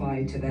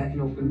testify to that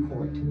in open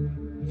court.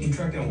 You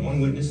track down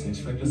one witness and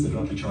expect us to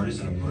drop the charges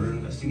in a murder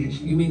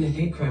investigation? You mean a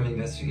hate crime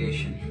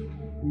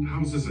investigation?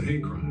 How is this a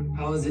hate crime?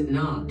 How is it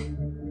not?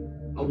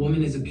 A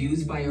woman is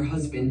abused by her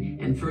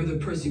husband and further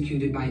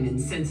persecuted by an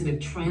insensitive,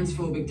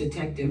 transphobic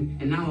detective,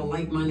 and now a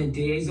like-minded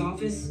DA's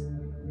office?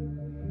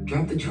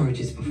 Drop the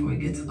charges before it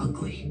gets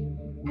ugly.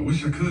 I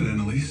wish I could,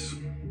 Annalise.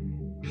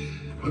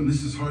 But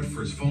Mrs.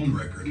 Hartford's phone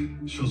record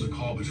shows a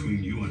call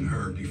between you and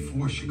her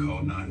before she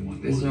called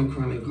 911. There's no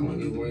crime in calling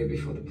a lawyer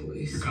before the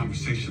police. Your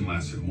conversation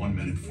lasted 1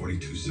 minute,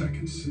 42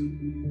 seconds.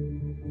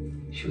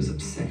 She was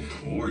upset.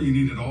 Or you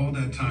needed all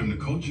that time to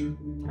coach her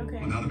Okay.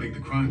 on how to make the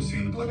crime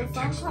scene look like a Well, the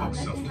phone call,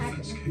 textbook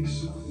nothing self-defense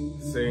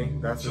case. See,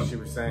 that's what she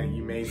was saying.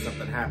 You made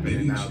something happen Maybe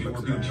and you now should it be looks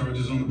working on bad.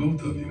 charges on the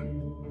both of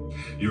you.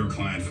 Your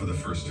client for the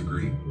first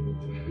degree,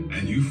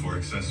 and you for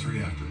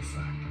accessory after the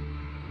fact.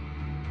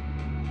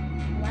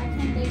 Why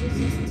can't they just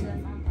listen to the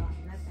phone call?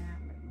 Nothing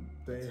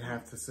happened. They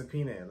have to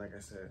subpoena it, like I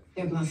said.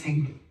 They're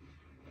bluffing.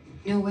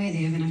 No way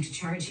they have enough to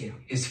charge you.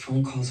 His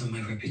phone calls on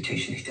my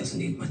reputation. He doesn't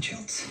need much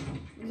else.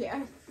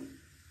 Yeah.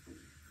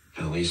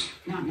 Annalise,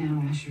 Not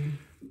now, Asher.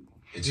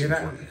 it's You're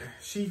not, important.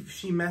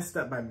 she messed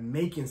up by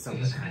making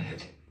something happen.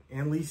 And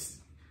at least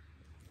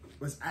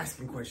was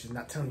asking questions,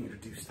 not telling you to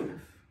do stuff.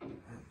 Oh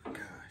my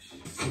gosh.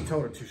 She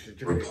told her to.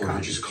 The reporter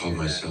just called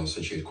my cell,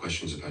 said she had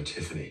questions about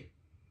Tiffany.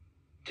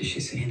 Did she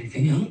say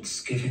anything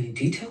else? Give any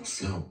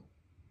details? No.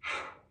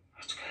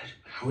 That's good.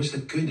 How is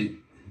that good?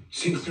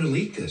 Sinclair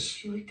leaked this.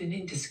 She leaked the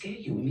name to scare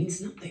you. It means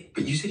nothing.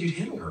 But you said you'd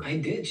handle her. I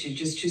did. She's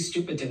just too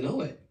stupid to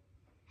know it.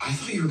 I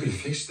thought you were going to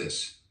fix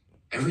this.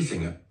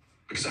 Everything.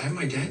 Because I have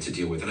my dad to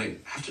deal with, and I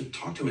have to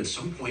talk to him at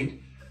some point,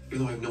 even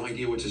though I have no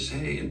idea what to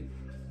say.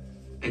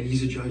 And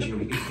he's a judge, you know,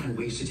 he can find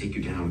ways to take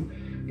you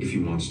down if he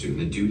wants to. And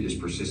the dude is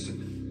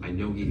persistent. I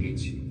know he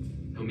hates you.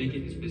 He'll make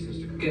it his business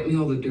to Get me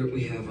all the dirt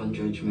we have on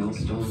Judge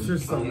Millstone.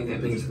 Just Finally,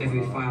 that means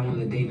every file on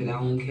the David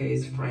Allen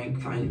case. Frank,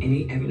 find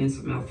any evidence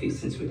of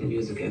malfeasance we can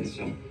use against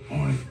him.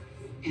 Fine.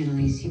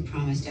 Annalise, you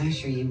promised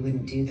Asher you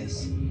wouldn't do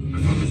this.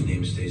 My father's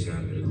name stays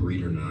out of it,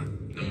 agreed or not.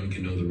 No one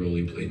can know the role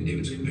he played in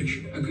David's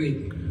conviction.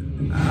 Agreed.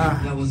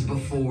 That was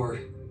before.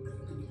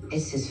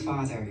 It's his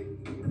father.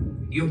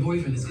 Your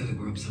boyfriend has got to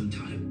grow up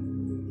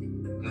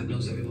sometime. God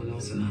knows everyone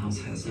else in the house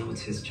has. Now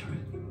it's his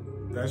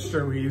turn. That's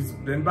true. He's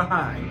been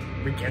behind.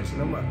 We're catching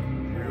him up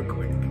real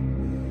quick.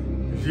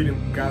 You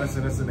done got us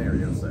in a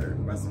scenario, sir,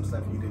 about some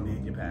stuff you didn't do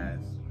in your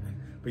past.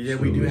 But yeah,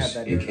 So we do is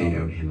have that. AK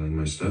out handling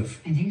my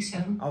stuff? I think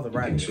so. All the I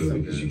writing think is so so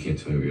because good. you can't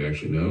tell me what you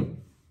actually know.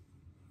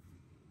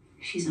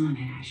 She's on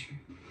it, Asher.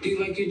 Do you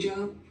like your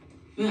job?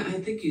 Yeah, I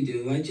think you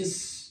do. I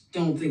just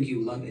don't think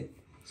you love it.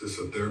 Is this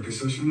a therapy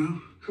session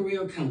now?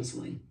 Career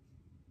counseling.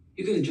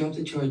 You're going to drop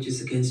the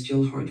charges against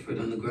Jill Hartford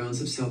on the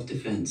grounds of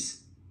self-defense.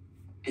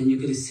 And you're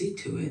going to see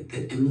to it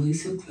that Emily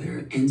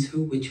Sinclair ends her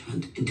witch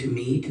hunt into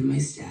me and my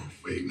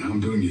staff. Wait, now I'm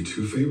doing you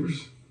 2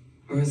 favors?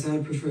 Or as I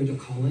prefer to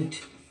call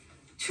it,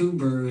 2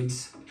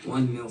 birds,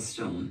 1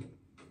 millstone.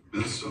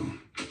 Millstone?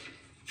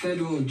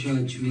 Federal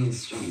Judge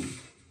Millstone.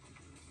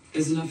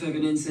 There's enough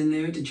evidence in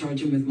there to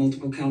charge him with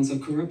multiple counts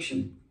of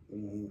corruption.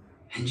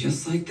 And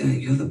just like that,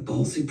 you're the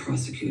ballsy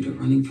prosecutor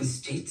running for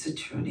state's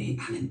attorney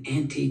on an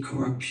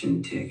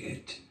anti-corruption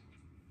ticket.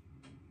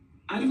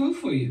 I'd vote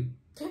for you.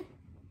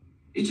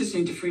 You just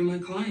need to free my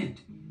client.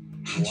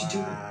 How'd you do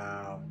it?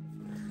 Wow.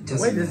 The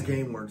way this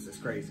game works is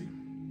crazy.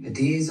 The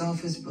DA's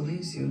office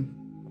believes you.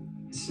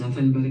 It's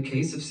nothing but a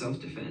case of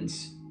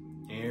self-defense.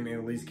 And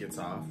Annalise gets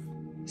off.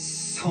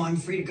 So I'm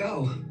free to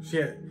go.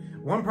 Shit.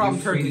 One problem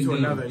You're free turns to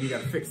into go. another, and you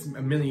gotta fix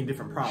a million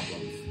different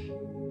problems.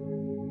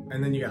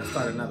 And then you gotta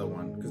start another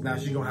one. Because now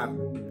she's gonna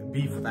have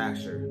beef with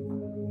Asher.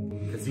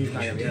 Because he's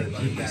not gonna be able to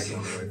keep that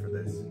going away for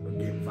this. Or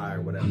getting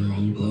fired, whatever. One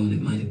wrong blow, and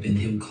it might have been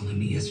him calling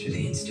me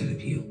yesterday instead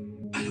of you.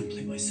 I don't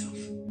blame myself.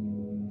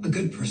 A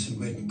good person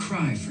would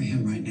cry for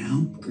him right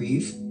now,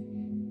 grieve.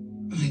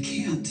 But I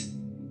can't.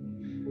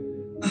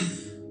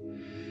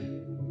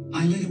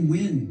 I let him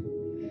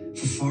win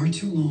for far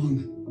too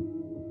long.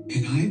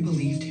 And I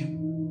believed him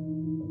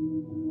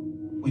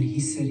when he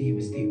said he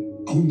was the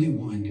only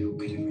one who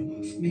could ever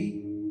love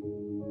me.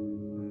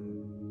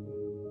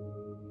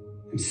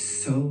 I'm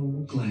so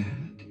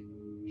glad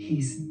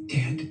he's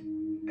dead,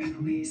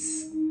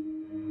 Annalise.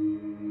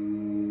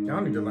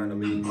 Y'all need to learn to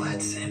leave I'm glad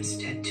people. Sam's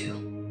dead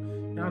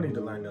too. Y'all need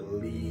to learn to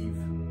leave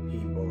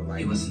people. Like,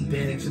 He wasn't mad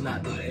dead at should me,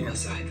 not be but the he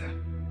was answer. either.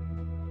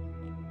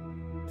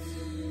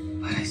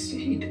 But I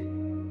stayed.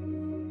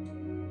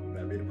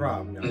 That'd be the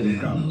problem. Y'all Who the need to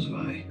hell go. knows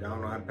why? Y'all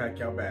don't know how to pack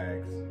your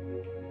bags.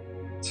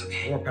 It's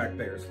okay. Or pack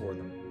theirs for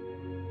them.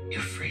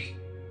 You're free.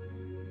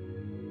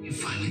 You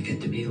finally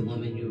get to be the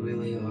woman you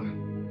really are.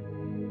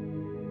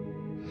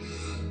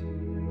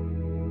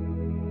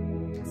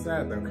 It's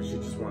sad though, because she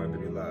just wanted to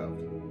be loved.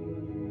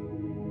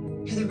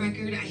 For the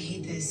record, I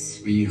hate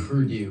this. We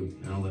heard you.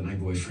 Now let my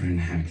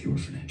boyfriend hack the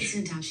orphanage. It's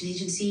an adoption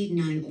agency,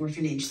 not an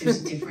orphanage.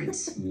 There's a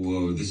difference.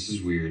 Whoa, this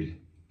is weird.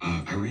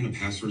 I ran a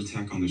password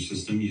attack on their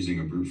system using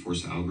a brute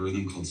force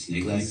algorithm called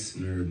Snake. Less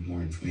nerd,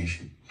 more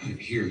information.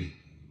 Here,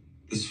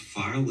 this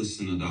file lists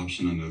an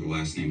adoption under the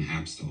last name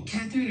Hapstall.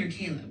 Catherine or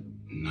Caleb?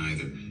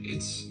 Neither.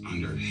 It's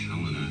under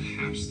Helena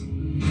Hapstall.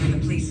 When the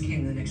police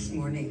came the next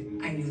morning,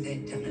 I knew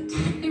they'd done it.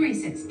 The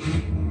racist.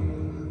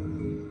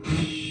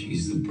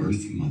 She's the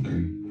birth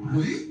mother.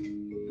 What?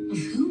 Of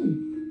who?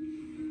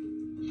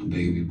 A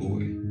baby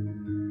boy.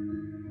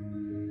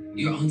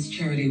 Your aunt's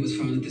charity was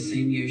founded the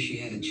same year she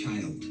had a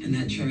child, and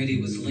that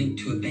charity was linked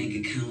to a bank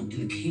account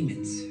in the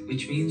Caymans,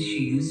 which means she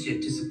used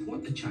it to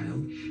support the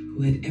child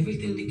who had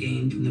everything to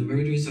gain from the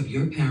murders of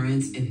your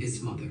parents and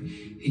his mother.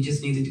 He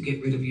just needed to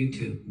get rid of you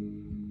too.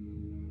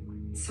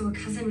 So a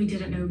cousin we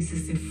didn't know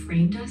existed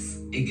framed us?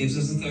 It gives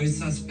us a third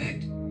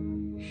suspect.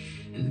 And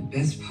the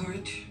best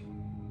part,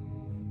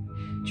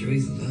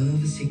 juries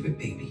love a secret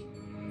baby.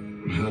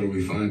 How do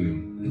we find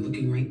him? We're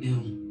looking right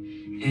now.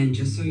 And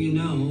just so you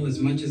know, as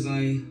much as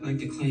I like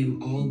to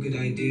claim all good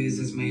ideas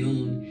as my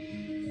own,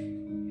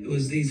 it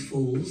was these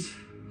fools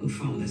who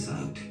found this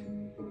out.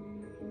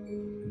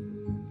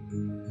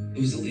 It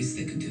was the least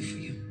they could do for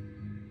you.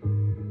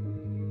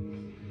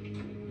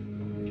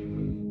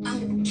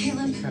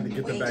 Caleb. Had to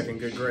get them back in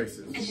good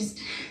graces.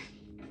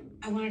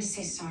 I wanted to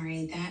say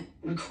sorry. That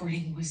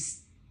recording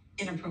was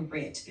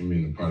inappropriate. You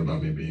mean the part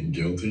about me being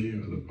guilty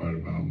or the part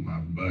about my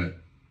butt?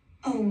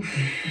 Oh,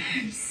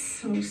 I'm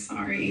so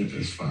sorry.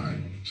 It's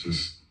fine.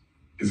 Just,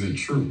 is it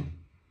true?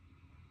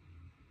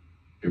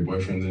 Your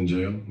boyfriend's in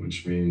jail,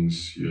 which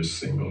means you're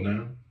single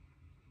now?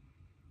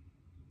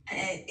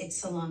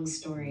 It's a long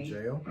story.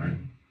 Jail? All right.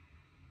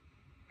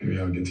 Maybe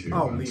I'll get to your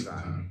butt Levi.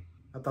 sometime.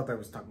 I thought they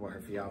was talking about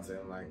her fiance.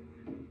 I'm like,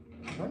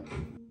 what?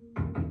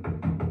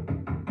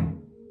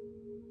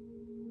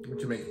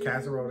 Would you make a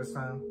casserole this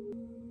time?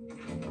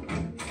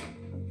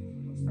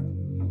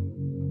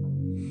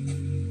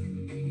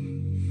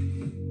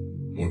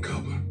 More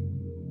cobbler.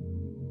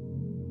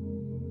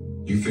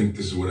 You think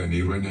this is what I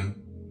need right now?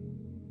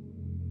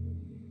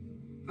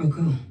 Oh,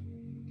 go.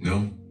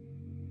 No?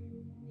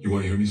 You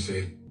want to hear me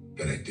say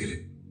that I did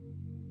it?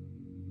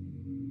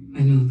 I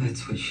know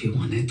that's what she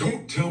wanted.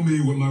 Don't tell me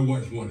what my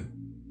wife wanted.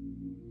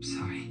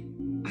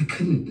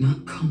 couldn't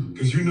not come.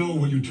 Because you know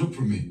what you took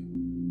from me.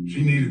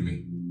 She needed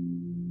me.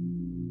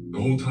 The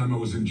whole time I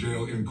was in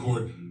jail, in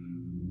court,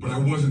 but I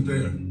wasn't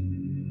there.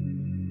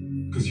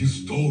 Because you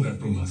stole that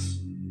from us.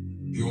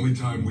 The only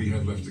time we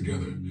had left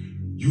together.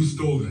 You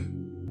stole that.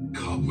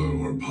 Cobbler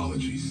or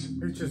apologies.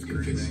 It's just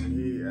grieving.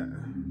 Yeah.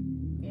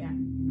 Yeah.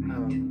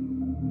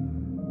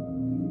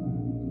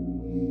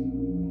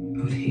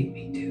 You would hate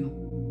me too.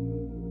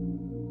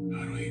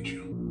 I don't hate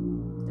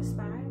you.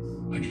 Despise?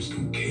 I just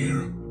don't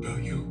care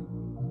about you.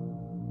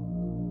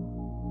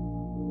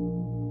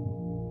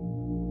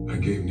 I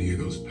gave Nia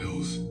those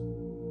pills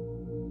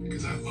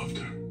because I loved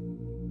her.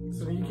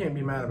 So you can't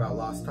be mad about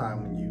lost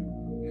time when you...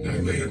 And I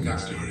laid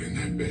next to her in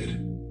that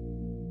bed.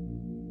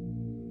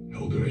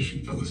 Held her as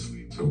she fell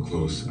asleep. So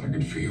close I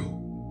could feel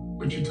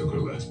when she took her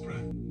last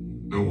breath.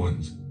 No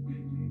one's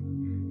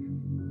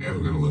ever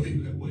gonna love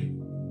you that way.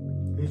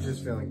 He's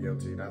just feeling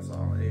guilty, that's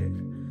all.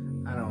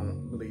 I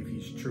don't believe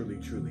he's truly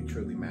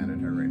mad at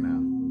her right now.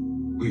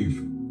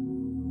 Leave.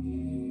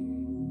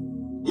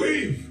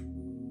 Leave!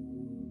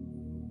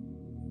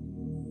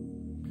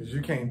 Because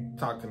you can't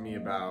talk to me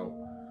about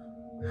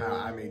how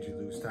I made you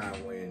lose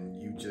time when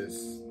you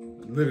just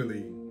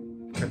literally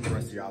cut the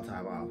rest of y'all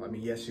time off. I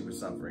mean, yes, she was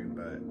suffering,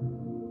 but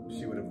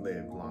she would have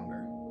lived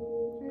longer.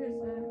 Who is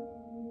that?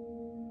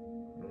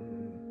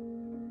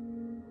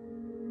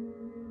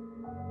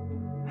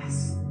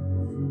 Wes.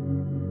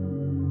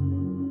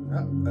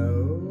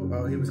 Uh-oh.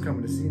 Oh, he was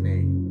coming to see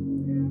Nate.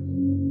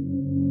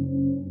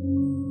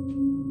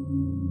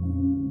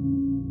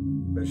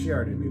 But she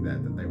already knew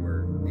that they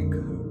were in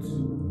cahoots.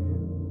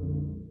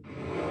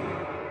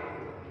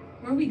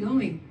 Where are we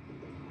going?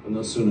 But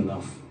not soon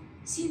enough.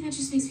 See, that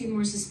just makes me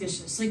more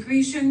suspicious. Like, are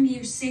you showing me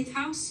your safe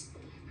house?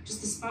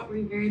 Just the spot where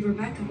you buried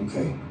Rebecca?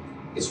 Okay.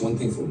 It's one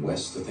thing for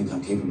Wes to think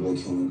I'm capable of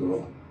killing a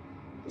girl.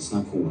 It's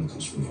not cool when it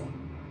comes from you.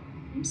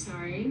 I'm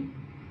sorry.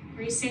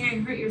 Are you saying I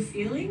hurt your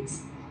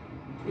feelings?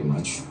 Pretty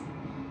much.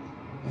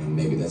 And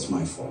maybe that's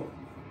my fault.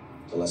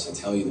 The less I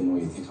tell you, the more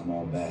you think I'm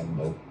all bad,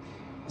 but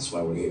that's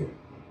why we're here.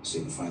 So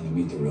you can finally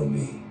meet the real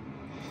me.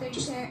 So you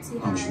Just can't see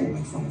promise you won't her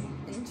make fun of him.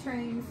 and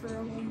train for a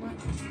whole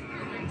month.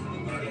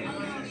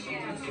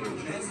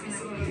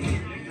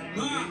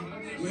 Ma,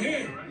 we're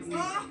here.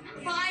 Oh,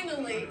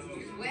 finally.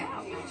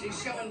 Well,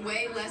 she's showing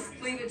way less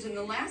cleavage than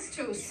the last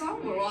two, so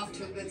we're off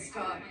to a good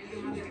start.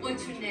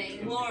 What's your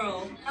name?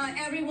 Laurel.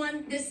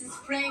 Everyone, this is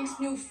Frank's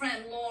new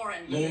friend,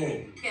 Lauren.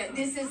 Laurel. Yeah,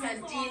 this is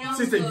Dino,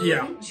 Sister, Lou,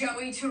 yeah.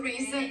 Joey,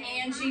 Teresa,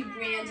 Angie,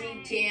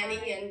 Brandy,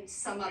 Danny, and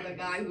some other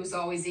guy who's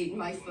always eating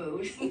my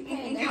food.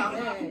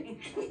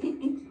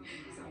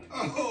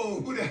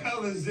 Oh, who the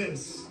hell is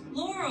this?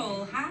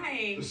 Laurel,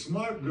 hi. The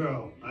smart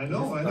girl. I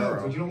know.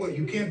 But you know what?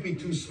 You can't be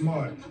too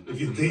smart if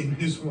you're dating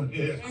this one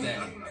here.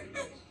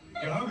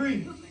 You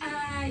hungry?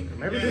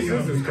 Maybe this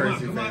is his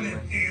crazy Come on family. in.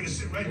 You're gonna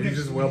sit right He's next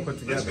just to well me. put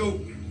together. Let's go.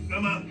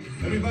 Come on.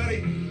 Everybody.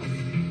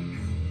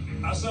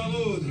 A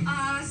salud.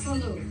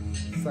 Salud.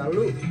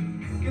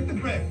 Salud. Get the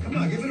bread. Come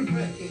on, give it a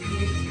bread.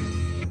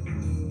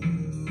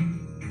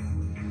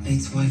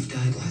 Nate's wife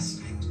died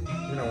last night.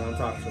 You don't want to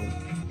talk to him.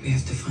 We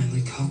have to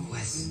finally talk,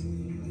 Wes.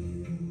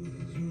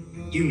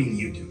 You mean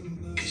you do?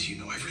 Because you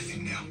know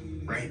everything now,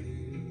 right?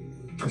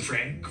 From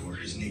Frank, or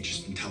has Nate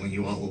just been telling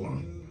you all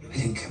along? I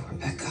didn't kill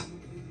Rebecca.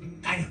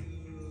 I know.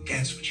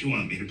 That's what you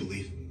want me to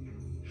believe.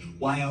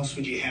 Why else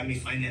would you have me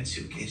find that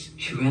suitcase?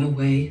 She ran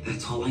away,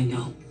 that's all I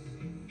know.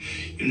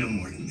 You know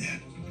more than that.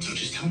 So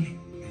just tell me.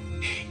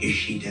 Is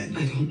she dead?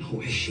 I don't know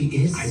where she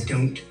is. I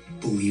don't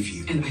believe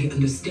you. And I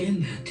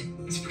understand that.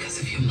 It's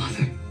because of your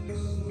mother.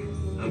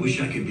 I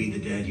wish I could be the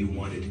dad you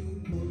wanted,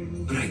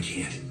 but I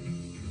can't.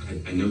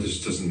 I know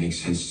this doesn't make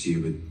sense to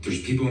you, but there's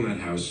people in that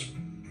house,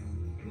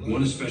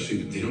 one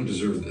especially, they don't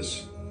deserve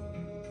this.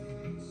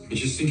 And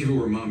just think if it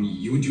were Mom,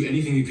 you would do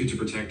anything you could to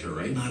protect her,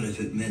 right? Not if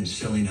it meant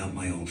selling out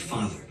my own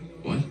father.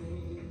 What?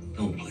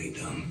 Don't play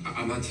dumb.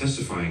 I'm not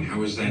testifying.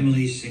 How is that?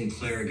 Emily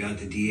Sinclair got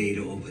the DA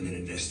to open an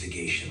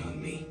investigation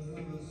on me.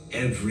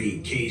 Every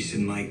case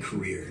in my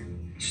career,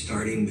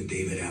 starting with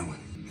David Allen.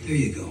 There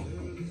you go.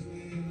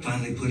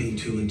 Finally putting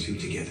two and two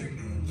together.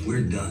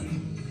 We're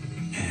done.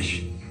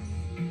 Ash.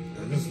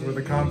 This is where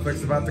the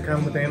conflict's about to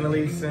come with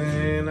Annalise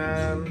and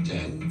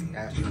Dad.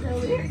 Ash. The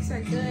lyrics are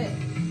good.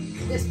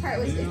 This part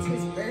was it's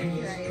his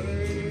birthright.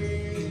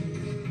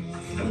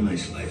 Have a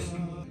nice life.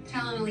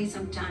 Tell Annalise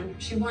I'm done.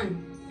 She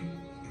won.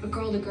 But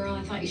girl to girl,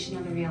 I thought you should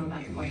know the real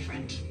about your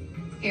boyfriend.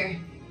 Here,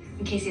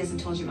 in case he hasn't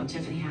told you about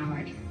Tiffany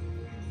Howard.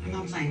 I'm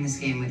not playing this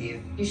game with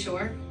you. You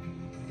sure?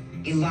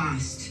 You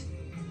lost.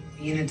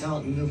 Be an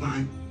adult and move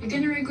on. You're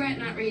gonna regret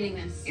not reading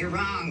this. You're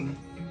wrong.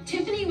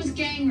 Tiffany was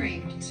gang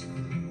raped.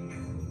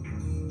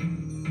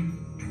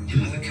 Your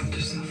mother killed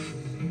herself.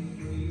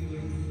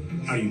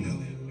 How do you know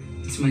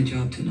that? It's my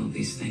job to know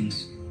these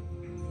things.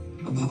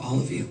 About all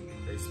of you.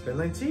 They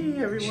spilling tea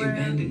everywhere. She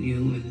abandoned you,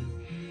 and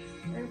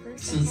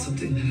it's not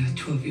something that a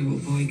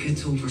 12-year-old boy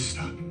gets over.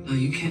 Stop. No,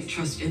 you can't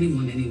trust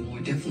anyone anymore.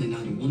 Definitely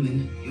not a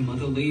woman. Your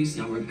mother leaves,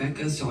 now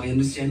Rebecca, so I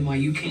understand why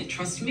you can't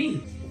trust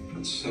me.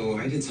 So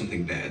I did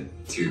something bad,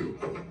 too.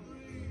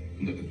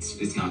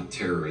 It's not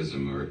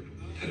terrorism or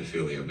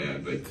pedophilia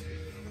bad, but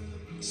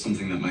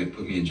something that might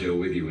put me in jail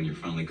with you when you're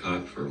finally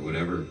caught for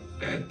whatever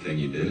bad thing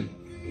you did.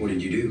 What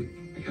did you do?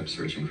 I kept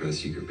searching for the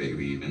secret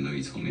baby, even though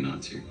you told me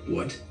not to.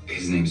 What?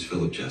 His name's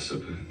Philip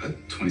Jessup, a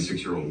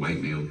 26-year-old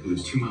white male who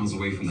lives 2 miles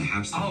away from the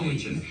Hapston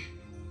mansion.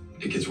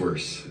 It gets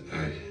worse.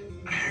 I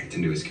hacked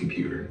into his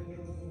computer.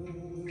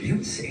 Are you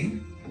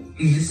insane?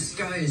 I mean, this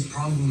guy is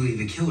probably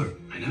the killer.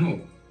 I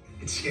know.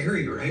 It's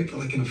scary, right? But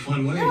like in a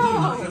fun way. No,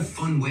 not in a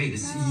fun way.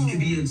 He could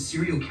be a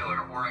serial killer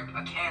or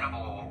a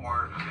cannibal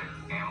or...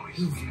 Annalise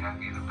will be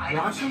happy. I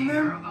don't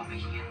care about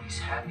making Annalise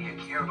happy. I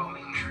care about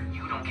making sure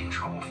you don't get in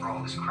trouble for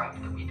all this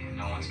crap that we did.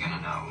 No one's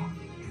gonna know.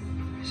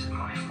 This is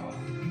my fault.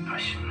 I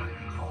shouldn't have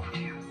been involved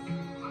with you.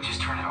 Look,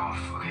 just turn it off,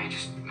 okay?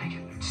 Just make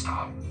it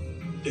stop.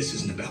 This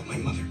isn't about my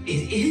mother.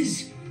 It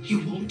is. You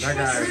won't That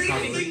trust guy her. is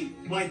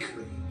Anything like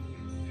her.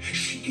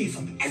 She gave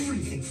up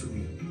everything for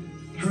me.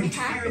 Her How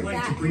entire could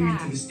life to that bring me to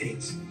happen? the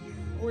States.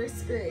 We're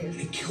screwed. And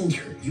it killed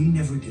her. You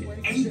never did We're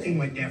anything screwed.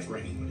 like that for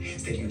anyone.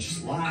 Instead, you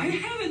just I lied.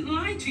 haven't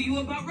lied to you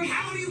about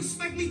How do you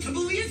expect me to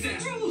believe It's that?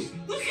 the truth.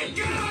 Look at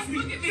Get off me.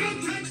 Look at me.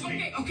 Don't touch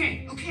me.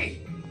 Okay.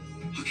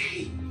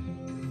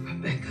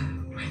 Rebecca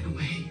ran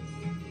away.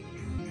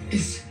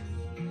 Is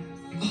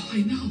all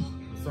I know.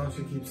 That's all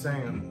she keeps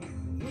saying.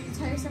 You can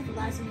tell yourself the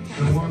lies and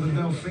You're one of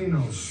the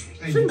Delfinos.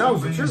 Hey, She you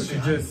knows the told truth. She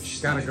Vanessa,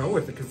 just gotta go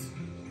with it because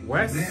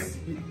Wes.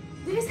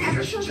 These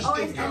episodes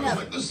always end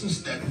up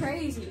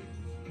crazy.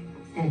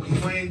 Won't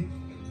complain.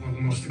 One of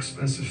the most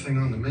expensive thing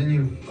on the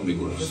menu. I'll be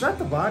gross. Is that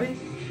the body?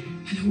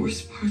 And the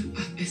worst part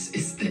about this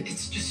is that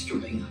it's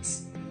destroying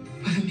us.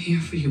 But I'm here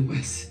for you,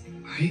 Wes.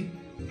 Right?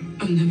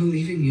 I'm never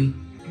leaving you.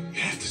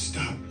 You have to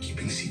stop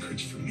keeping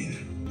secrets from me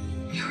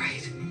then. You're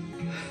right.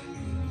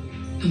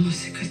 No more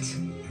secrets.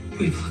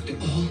 We've looked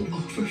all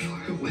over for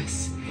her,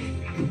 Wes.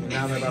 And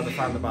now they're about to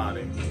find the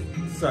body.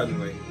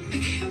 Suddenly. I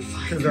can't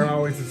find Because they're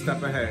always a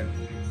step ahead.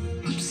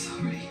 I'm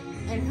sorry.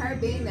 And her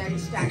being there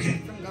distracted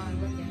from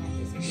going looking at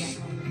this exact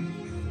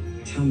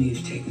moment. Tell me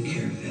you've taken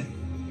care of it.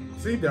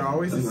 See, they're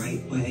always The a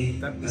right way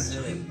step this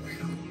ahead. time.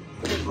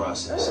 Good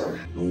process.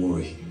 Don't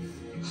worry.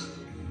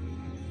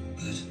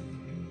 But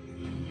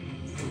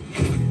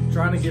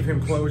Trying to give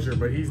him closure,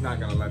 but he's not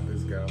gonna let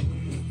this go.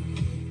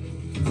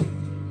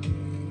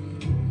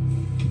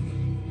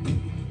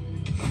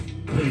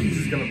 He's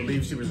just gonna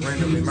believe she was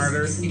randomly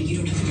murdered. You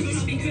don't have to do this.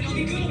 I'll be good. I'll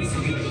be good.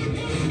 I'll be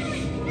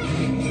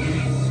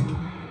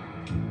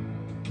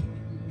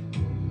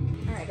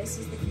Alright, this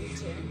is the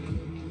future.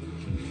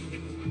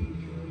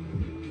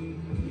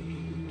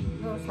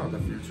 No, it's not the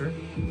future.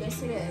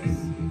 Yes, it is.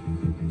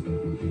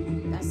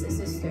 That's the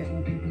sister.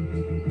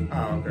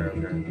 Oh, okay.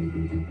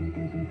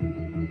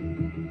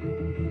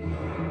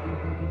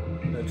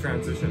 The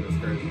transition is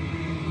crazy.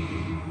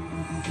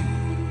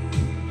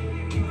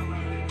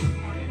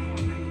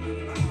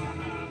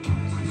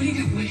 What do you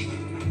got, boy?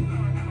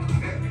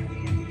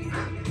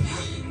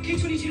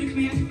 K-22 to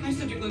command. Live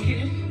subject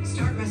located.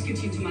 Start rescue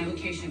team to my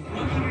location.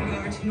 100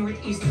 yards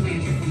northeast of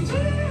Landry.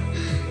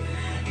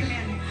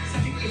 Command.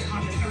 Subject is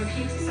conscious. I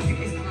repeat,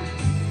 subject is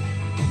conscious.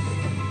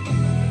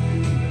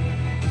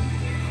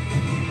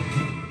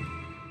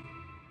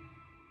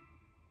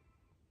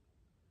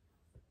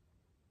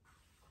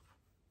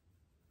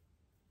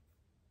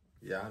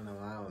 Yeah, I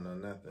don't know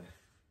nothing.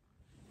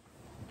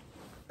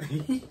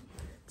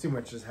 Too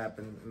much has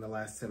happened in the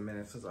last 10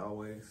 minutes, as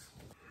always.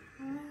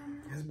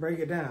 Let's break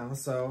it down.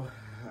 So,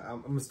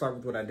 I'm gonna start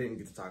with what I didn't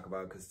get to talk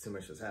about because too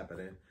much was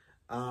happening.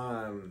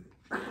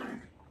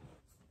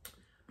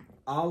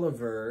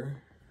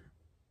 Oliver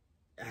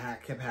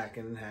kept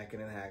hacking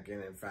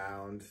and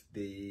found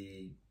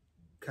the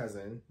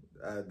cousin,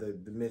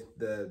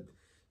 the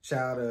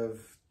child of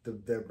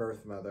their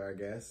birth mother, I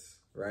guess,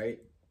 right?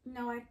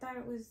 No, I thought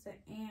it was the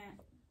aunt.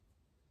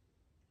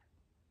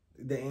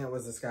 The aunt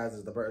was disguised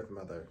as the birth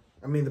mother.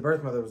 I mean, the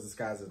birth mother was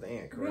disguised as the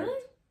aunt, correct?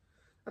 Really?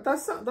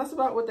 That's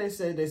about what they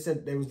said. They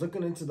said they was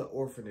looking into the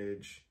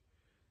orphanage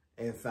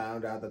and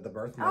found out that the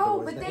birth mother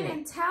was but the they aunt.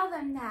 didn't tell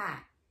them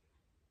that.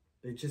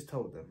 They just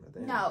told them.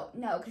 No,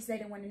 because they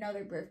didn't want to know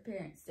their birth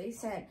parents. They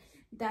said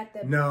that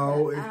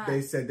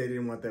they said they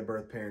didn't want their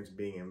birth parents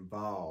being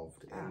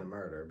involved in the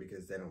murder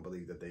because they don't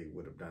believe that they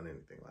would have done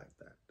anything like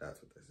that. That's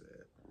what they said.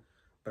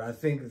 But I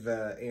think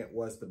the aunt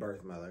was the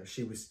birth mother.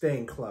 She was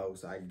staying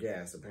close, I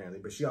guess, apparently.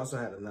 But she also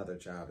had another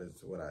child,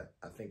 is what I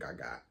think I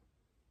got.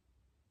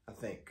 I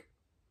think.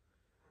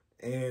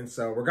 And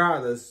so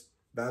regardless,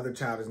 the other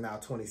child is now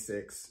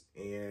 26.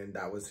 And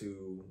that was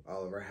who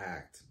Oliver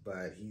hacked.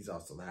 But he's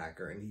also the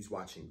hacker and he's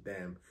watching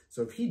them.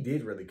 So if he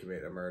did really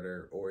commit a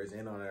murder or is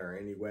in on it or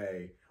any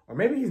way, or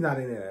maybe he's not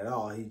in it at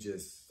all. He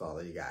just saw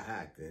that he got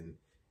hacked and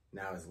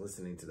now is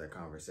listening to their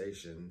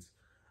conversations.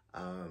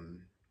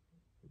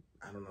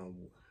 I don't know.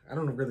 I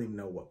don't really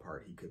know what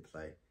part he could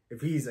play.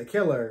 If he's a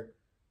killer,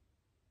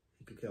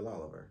 he could kill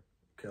Oliver,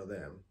 kill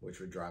them, which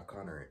would drive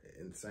Connor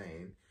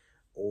insane.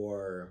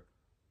 Or,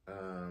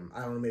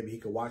 I don't know, maybe he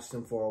could watch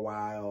them for a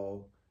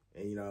while.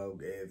 And, you know,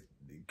 if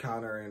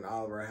Connor and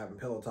Oliver are having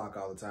pillow talk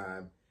all the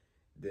time,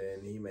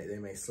 then they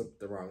may slip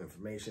the wrong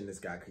information. This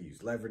guy could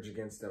use leverage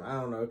against them. I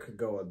don't know. It could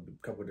go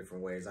a couple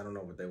different ways. I don't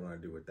know what they want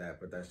to do with that,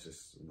 but that's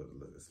just what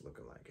it's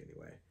looking like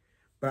anyway.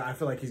 But I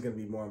feel like he's going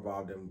to be more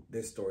involved in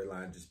this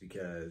storyline just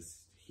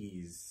because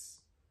he's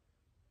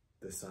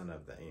the son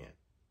of the aunt.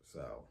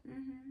 So,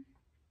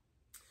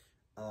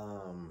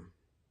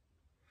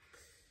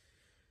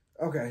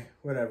 okay,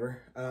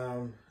 whatever.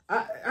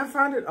 I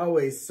find it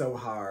always so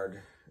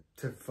hard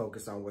to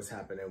focus on what's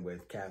happening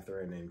with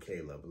Catherine and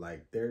Caleb.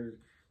 Like, to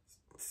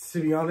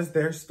be honest,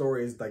 their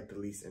story is like the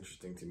least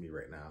interesting to me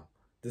right now,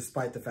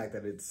 despite the fact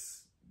that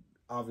it's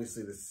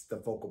obviously the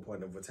focal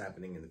point of what's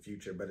happening in the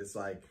future. But it's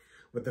like,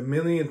 with a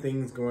million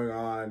things going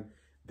on,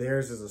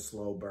 theirs is a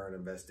slow burn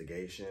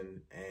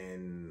investigation,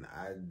 and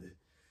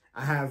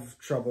I have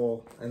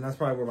trouble, and that's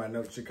probably where my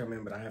notes should come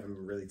in, but I haven't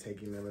been really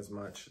taking them as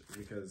much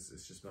because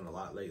it's just been a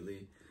lot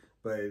lately.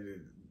 But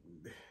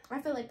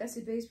I feel like that's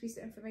the biggest piece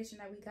of information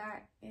that we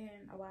got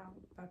in a while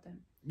about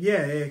them.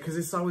 Yeah, because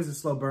it's always a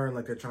slow burn.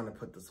 Like, they're trying to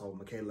put this whole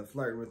Michaela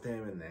flirting with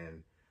him, and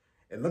then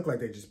it looked like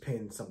they just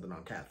pinned something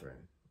on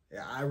Catherine.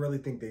 Yeah, I really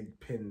think they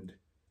pinned,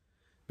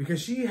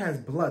 because she has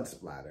blood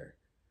splatter.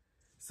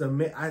 So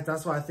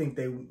that's why I think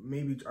they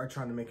maybe are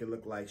trying to make it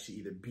look like she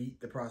either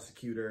beat the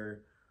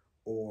prosecutor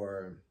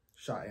or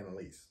shot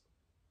Annalise.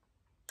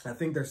 I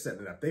think they're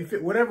setting it up.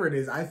 Whatever it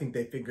is, I think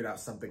they figured out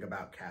something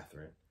about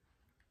Catherine.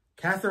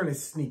 Catherine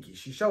is sneaky.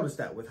 She showed us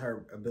that with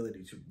her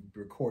ability to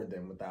record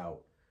them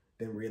without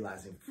them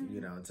realizing,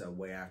 until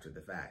way after the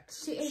fact.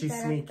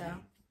 She's sneaky.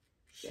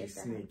 She's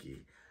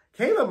sneaky.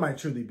 Caleb might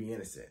truly be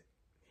innocent.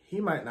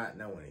 He might not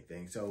know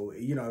anything. So,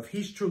 if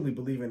he's truly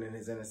believing in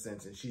his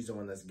innocence and she's the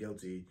one that's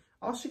guilty,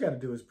 all she got to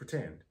do is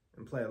pretend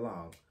and play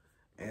along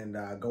and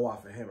go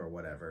off of him or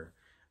whatever.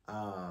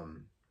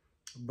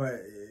 But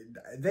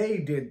they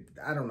did,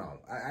 I don't know.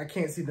 I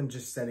can't see them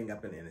just setting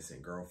up an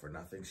innocent girl for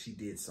nothing. She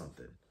did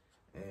something.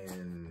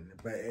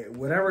 But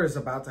whatever is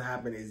about to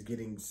happen is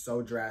getting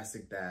so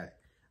drastic that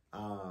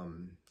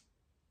Annalise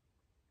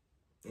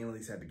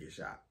had to get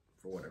shot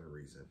for whatever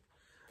reason.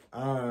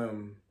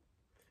 And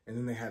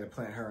then they had to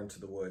plant her into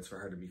the woods for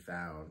her to be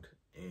found.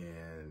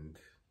 And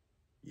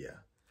yeah.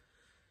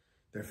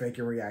 They're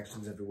faking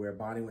reactions everywhere.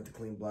 Bonnie went to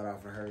clean blood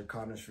off of her.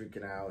 Connor's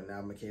freaking out. And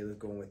now Michaela's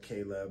going with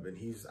Caleb. And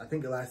I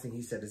think the last thing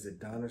he said, is it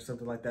done or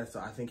something like that?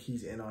 So I think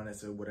he's in on it.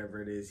 So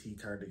whatever it is, he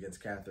turned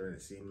against Catherine.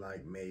 It seemed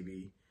like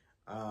maybe.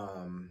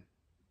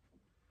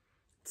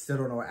 Still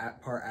don't know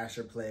what part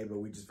Asher played, but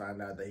we just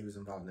found out that he was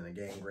involved in a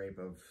gang rape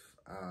of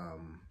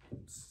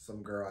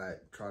some girl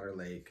at Trotter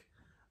Lake.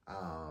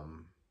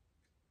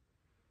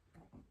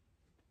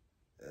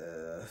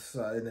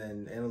 And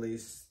then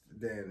Annalise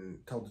then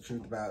told the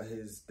truth about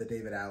the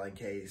David Allen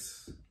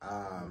case.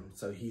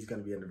 So he's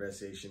going to be under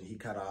investigation. He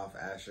cut off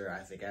Asher.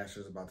 I think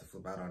Asher's about to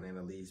flip out on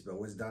Annalise, but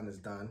what's done is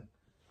done.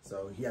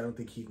 So I don't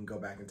think he can go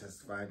back and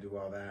testify and do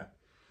all that.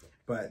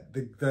 But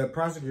the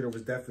prosecutor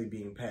was definitely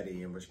being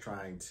petty and was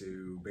trying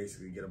to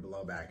basically get a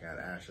blowback at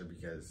Asher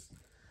because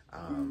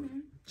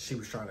she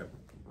was trying to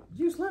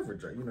use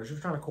leverage. Right? She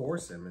was trying to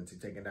coerce him into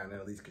taking down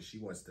Annalise because she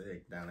wants to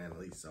take down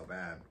Annalise so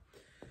bad.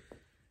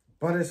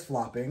 But it's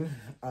flopping.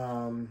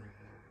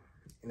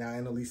 Now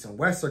Annalise and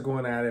Wes are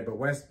going at it, but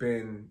Wes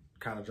been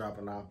kind of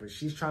dropping off. But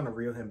she's trying to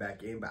reel him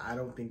back in, but I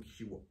don't think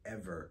she will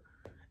ever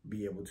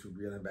be able to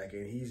reel him back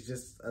in. He's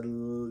just,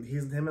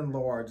 him and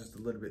Laura are just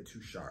a little bit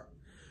too sharp.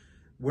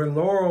 Where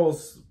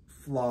Laurel's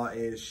flaw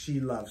is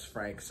she loves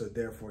Frank, so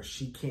therefore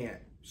she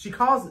can't, she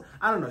calls him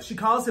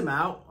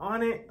out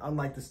on it, on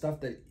like the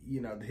stuff that,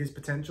 his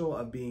potential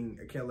of being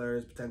a killer,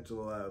 his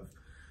potential of,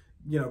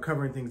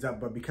 covering things up.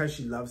 But because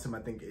she loves him,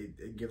 I think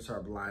it gives her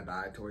a blind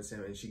eye towards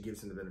him, and she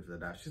gives him the benefit of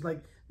the doubt. She's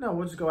like, no,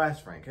 we'll just go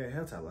ask Frank. Hey,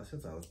 he'll tell us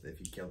if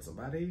he killed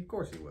somebody. Of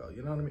course he will.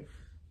 You know what I mean?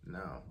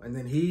 No. And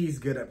then he's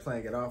good at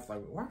playing it off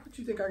like, why would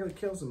you think I could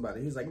kill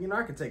somebody? He's like,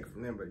 I could take it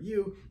from them, but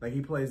you, like,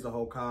 he plays the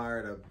whole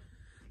card of,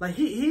 like,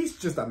 he's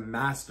just a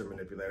master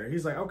manipulator.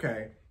 He's like,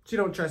 okay, she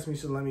don't trust me,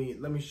 so let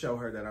me show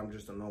her that I'm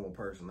just a normal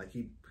person. Like,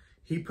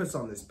 he puts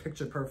on this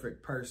picture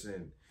perfect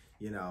person,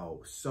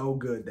 so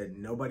good that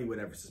nobody would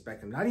ever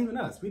suspect him. Not even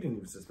us. We didn't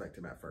even suspect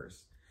him at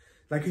first.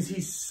 Like, cause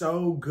he's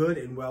so good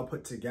and well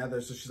put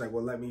together. So she's like,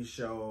 well, let me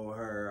show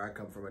her I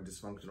come from a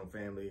dysfunctional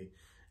family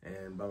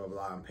and blah, blah,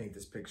 blah, and paint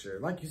this picture.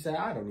 Like you said,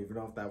 I don't even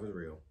know if that was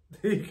real.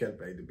 He could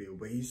pay the bill,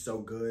 but he's so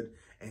good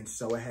and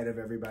so ahead of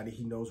everybody.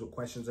 He knows what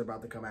questions are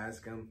about to come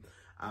ask him.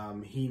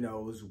 He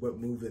knows what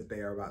move that they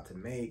are about to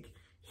make.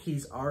 He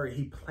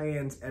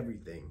plans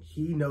everything.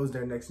 He knows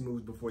their next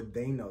moves before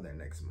they know their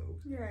next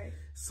move. Right.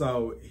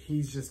 So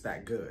he's just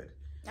that good.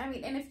 I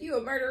mean, and if you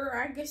a murderer,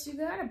 I guess you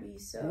gotta be,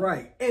 so.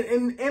 Right.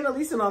 And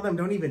Annalise and all them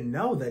don't even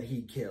know that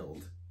he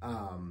killed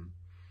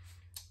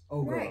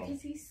Right,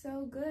 because he's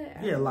so good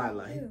at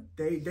Lila.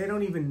 They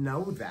don't even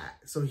know that.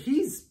 So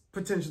he's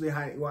potentially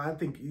hiding, well, I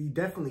think he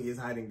definitely is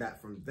hiding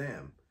that from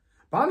them.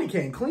 Bonnie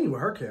came clean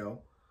with her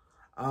kill.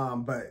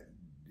 But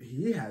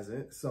he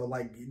hasn't. So,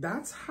 like,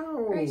 that's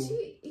how right,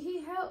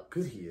 he helped.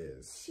 Good he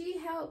is. He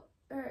helped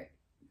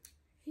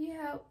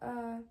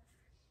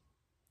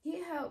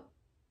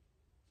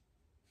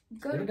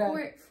go to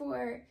court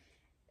for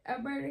a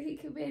murder he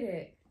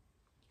committed.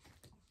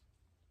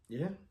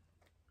 Yeah.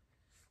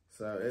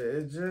 So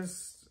it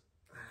just,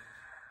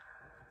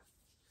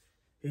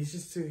 he's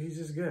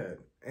just good.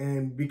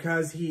 And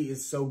because he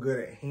is so good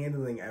at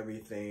handling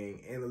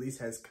everything, Annalise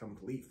has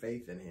complete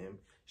faith in him.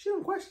 She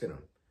don't question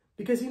him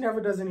because he never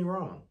does any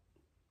wrong.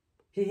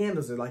 He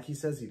handles it like he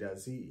says he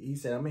does. He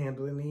said, I'm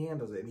handling it, and he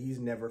handles it. And he's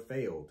never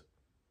failed.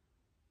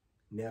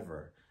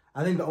 Never.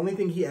 I think the only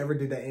thing he ever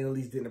did that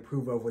Annalise didn't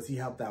approve of was he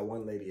helped that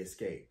one lady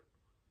escape.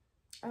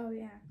 Oh,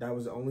 yeah. That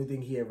was the only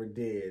thing he ever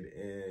did.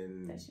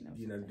 And,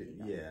 you know,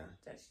 yeah.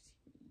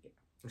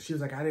 She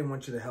was like, I didn't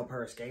want you to help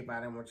her escape. I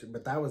didn't want you.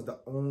 But that was the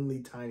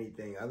only tiny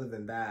thing. Other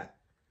than that,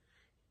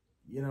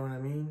 you know what I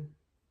mean?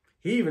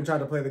 He even tried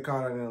to play the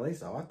card on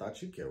Annalise. Oh, I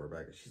thought you killed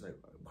Rebecca. She's like,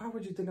 why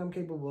would you think I'm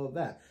capable of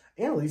that?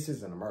 Annalise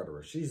isn't a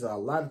murderer. She's a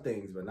lot of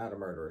things, but not a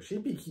murderer.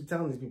 She keep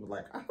telling these people,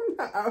 like, I'm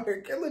not out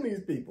here killing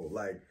these people.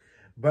 Like,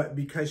 but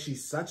because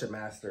she's such a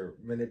master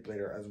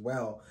manipulator as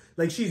well,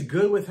 like, she's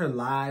good with her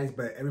lies,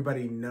 but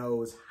everybody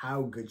knows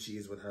how good she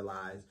is with her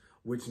lies,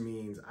 which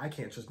means I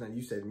can't trust nothing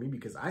you say to me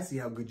because I see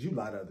how good you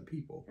lie to other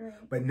people. Right.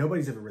 But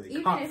nobody's ever really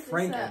even caught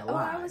Frank in a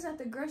lie. I was at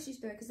the grocery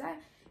store, because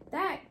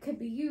that could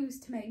be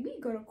used to make me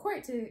go to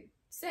court to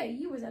say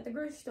you was at the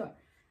grocery store.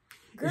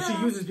 Girl. And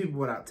she uses people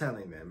without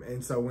telling them.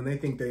 And so when they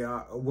think they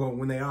are, well,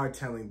 when they are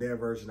telling their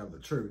version of the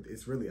truth,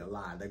 it's really a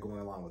lie. They're going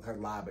along with her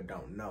lie but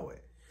don't know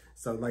it.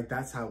 So, like,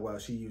 that's how well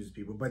she uses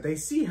people. But they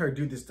see her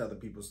do this to other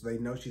people, so they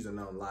know she's a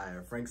known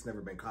liar. Frank's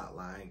never been caught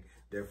lying.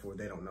 Therefore,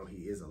 they don't know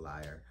he is a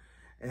liar.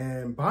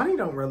 And Bonnie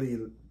don't really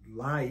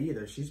lie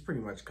either. She's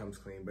pretty much comes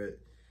clean, but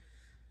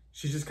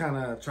she just kind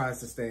of tries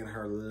to stay in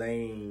her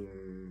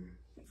lane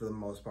for the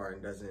most part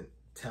and doesn't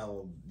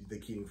tell the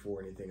Keating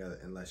Four anything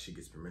unless she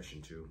gets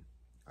permission to.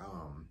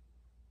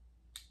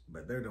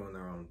 But they're doing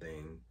their own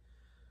thing.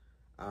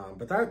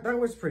 But that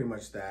was pretty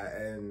much that.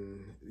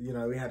 And, you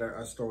know, we had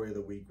a story of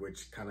the week,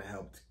 which kind of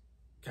helped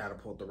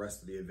catapult the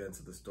rest of the events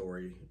of the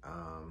story,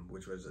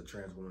 which was a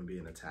trans woman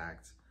being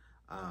attacked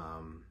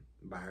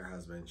by her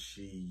husband.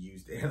 She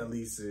used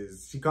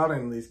Annalise's, she called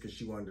Annalise because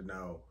she wanted to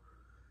know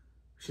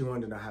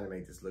how to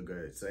make this look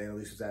good. So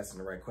Annalise was asking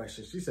the right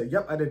questions. She said,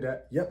 yep, I did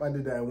that. Yep, I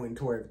did that. I went and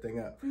tore everything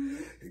up.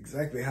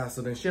 Exactly how.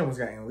 So then she almost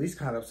got Annalise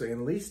caught up. So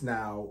Annalise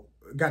now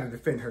got to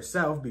defend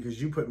herself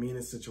because you put me in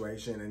this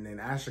situation. And then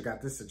Asher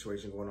got this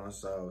situation going on.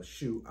 So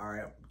shoot, all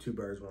right, 2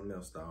 birds, 1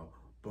 millstone.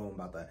 Boom,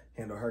 about to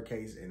handle her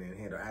case and then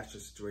handle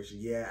Asher's situation.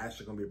 Yeah,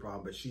 Asher gonna be a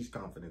problem, but she's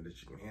confident that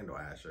she can handle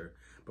Asher.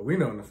 But we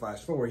know in the flash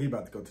forward, he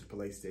about to go to the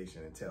police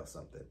station and tell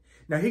something.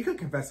 Now, he could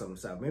confess on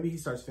himself. Maybe he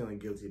starts feeling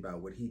guilty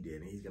about what he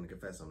did and he's gonna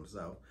confess on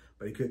himself.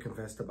 But he could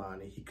confess to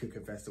Bonnie. He could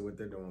confess to what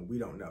they're doing. We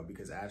don't know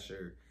because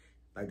Asher,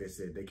 like they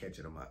said, they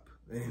catching him up.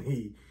 And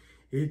he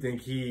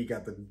think he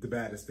got the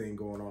baddest thing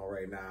going on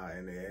right now,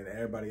 and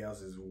everybody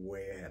else is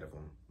way ahead of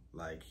him.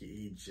 Like,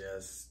 he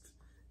just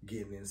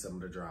getting in some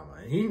of the drama.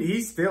 And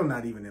he's still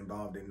not even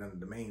involved in none of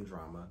the main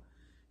drama.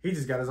 He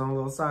just got his own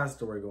little side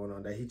story going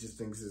on that he just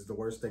thinks is the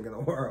worst thing in the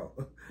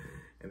world.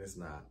 And it's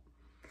not.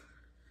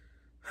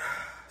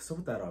 So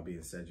with that all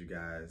being said, you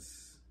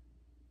guys,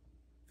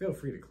 feel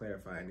free to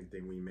clarify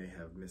anything we may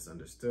have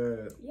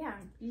misunderstood. Yeah,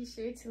 be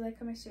sure to like,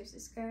 comment, share,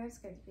 subscribe. It's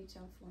got to be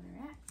John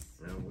Reacts.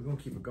 We're going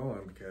to keep it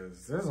going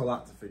because there's a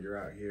lot to figure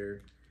out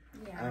here.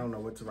 Yeah. I don't know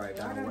what to write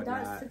down and what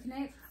not.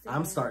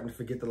 I'm starting to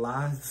forget the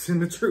lies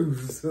and the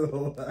truths.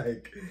 So,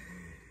 like,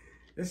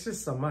 it's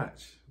just so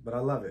much. But I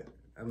love it.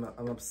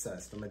 I'm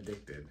obsessed. I'm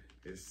addicted.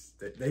 It's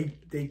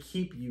they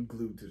keep you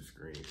glued to the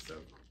screen. So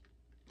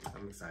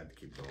I'm excited to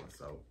keep going.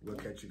 So we'll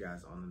catch you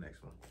guys on the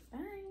next one.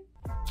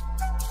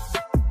 Bye.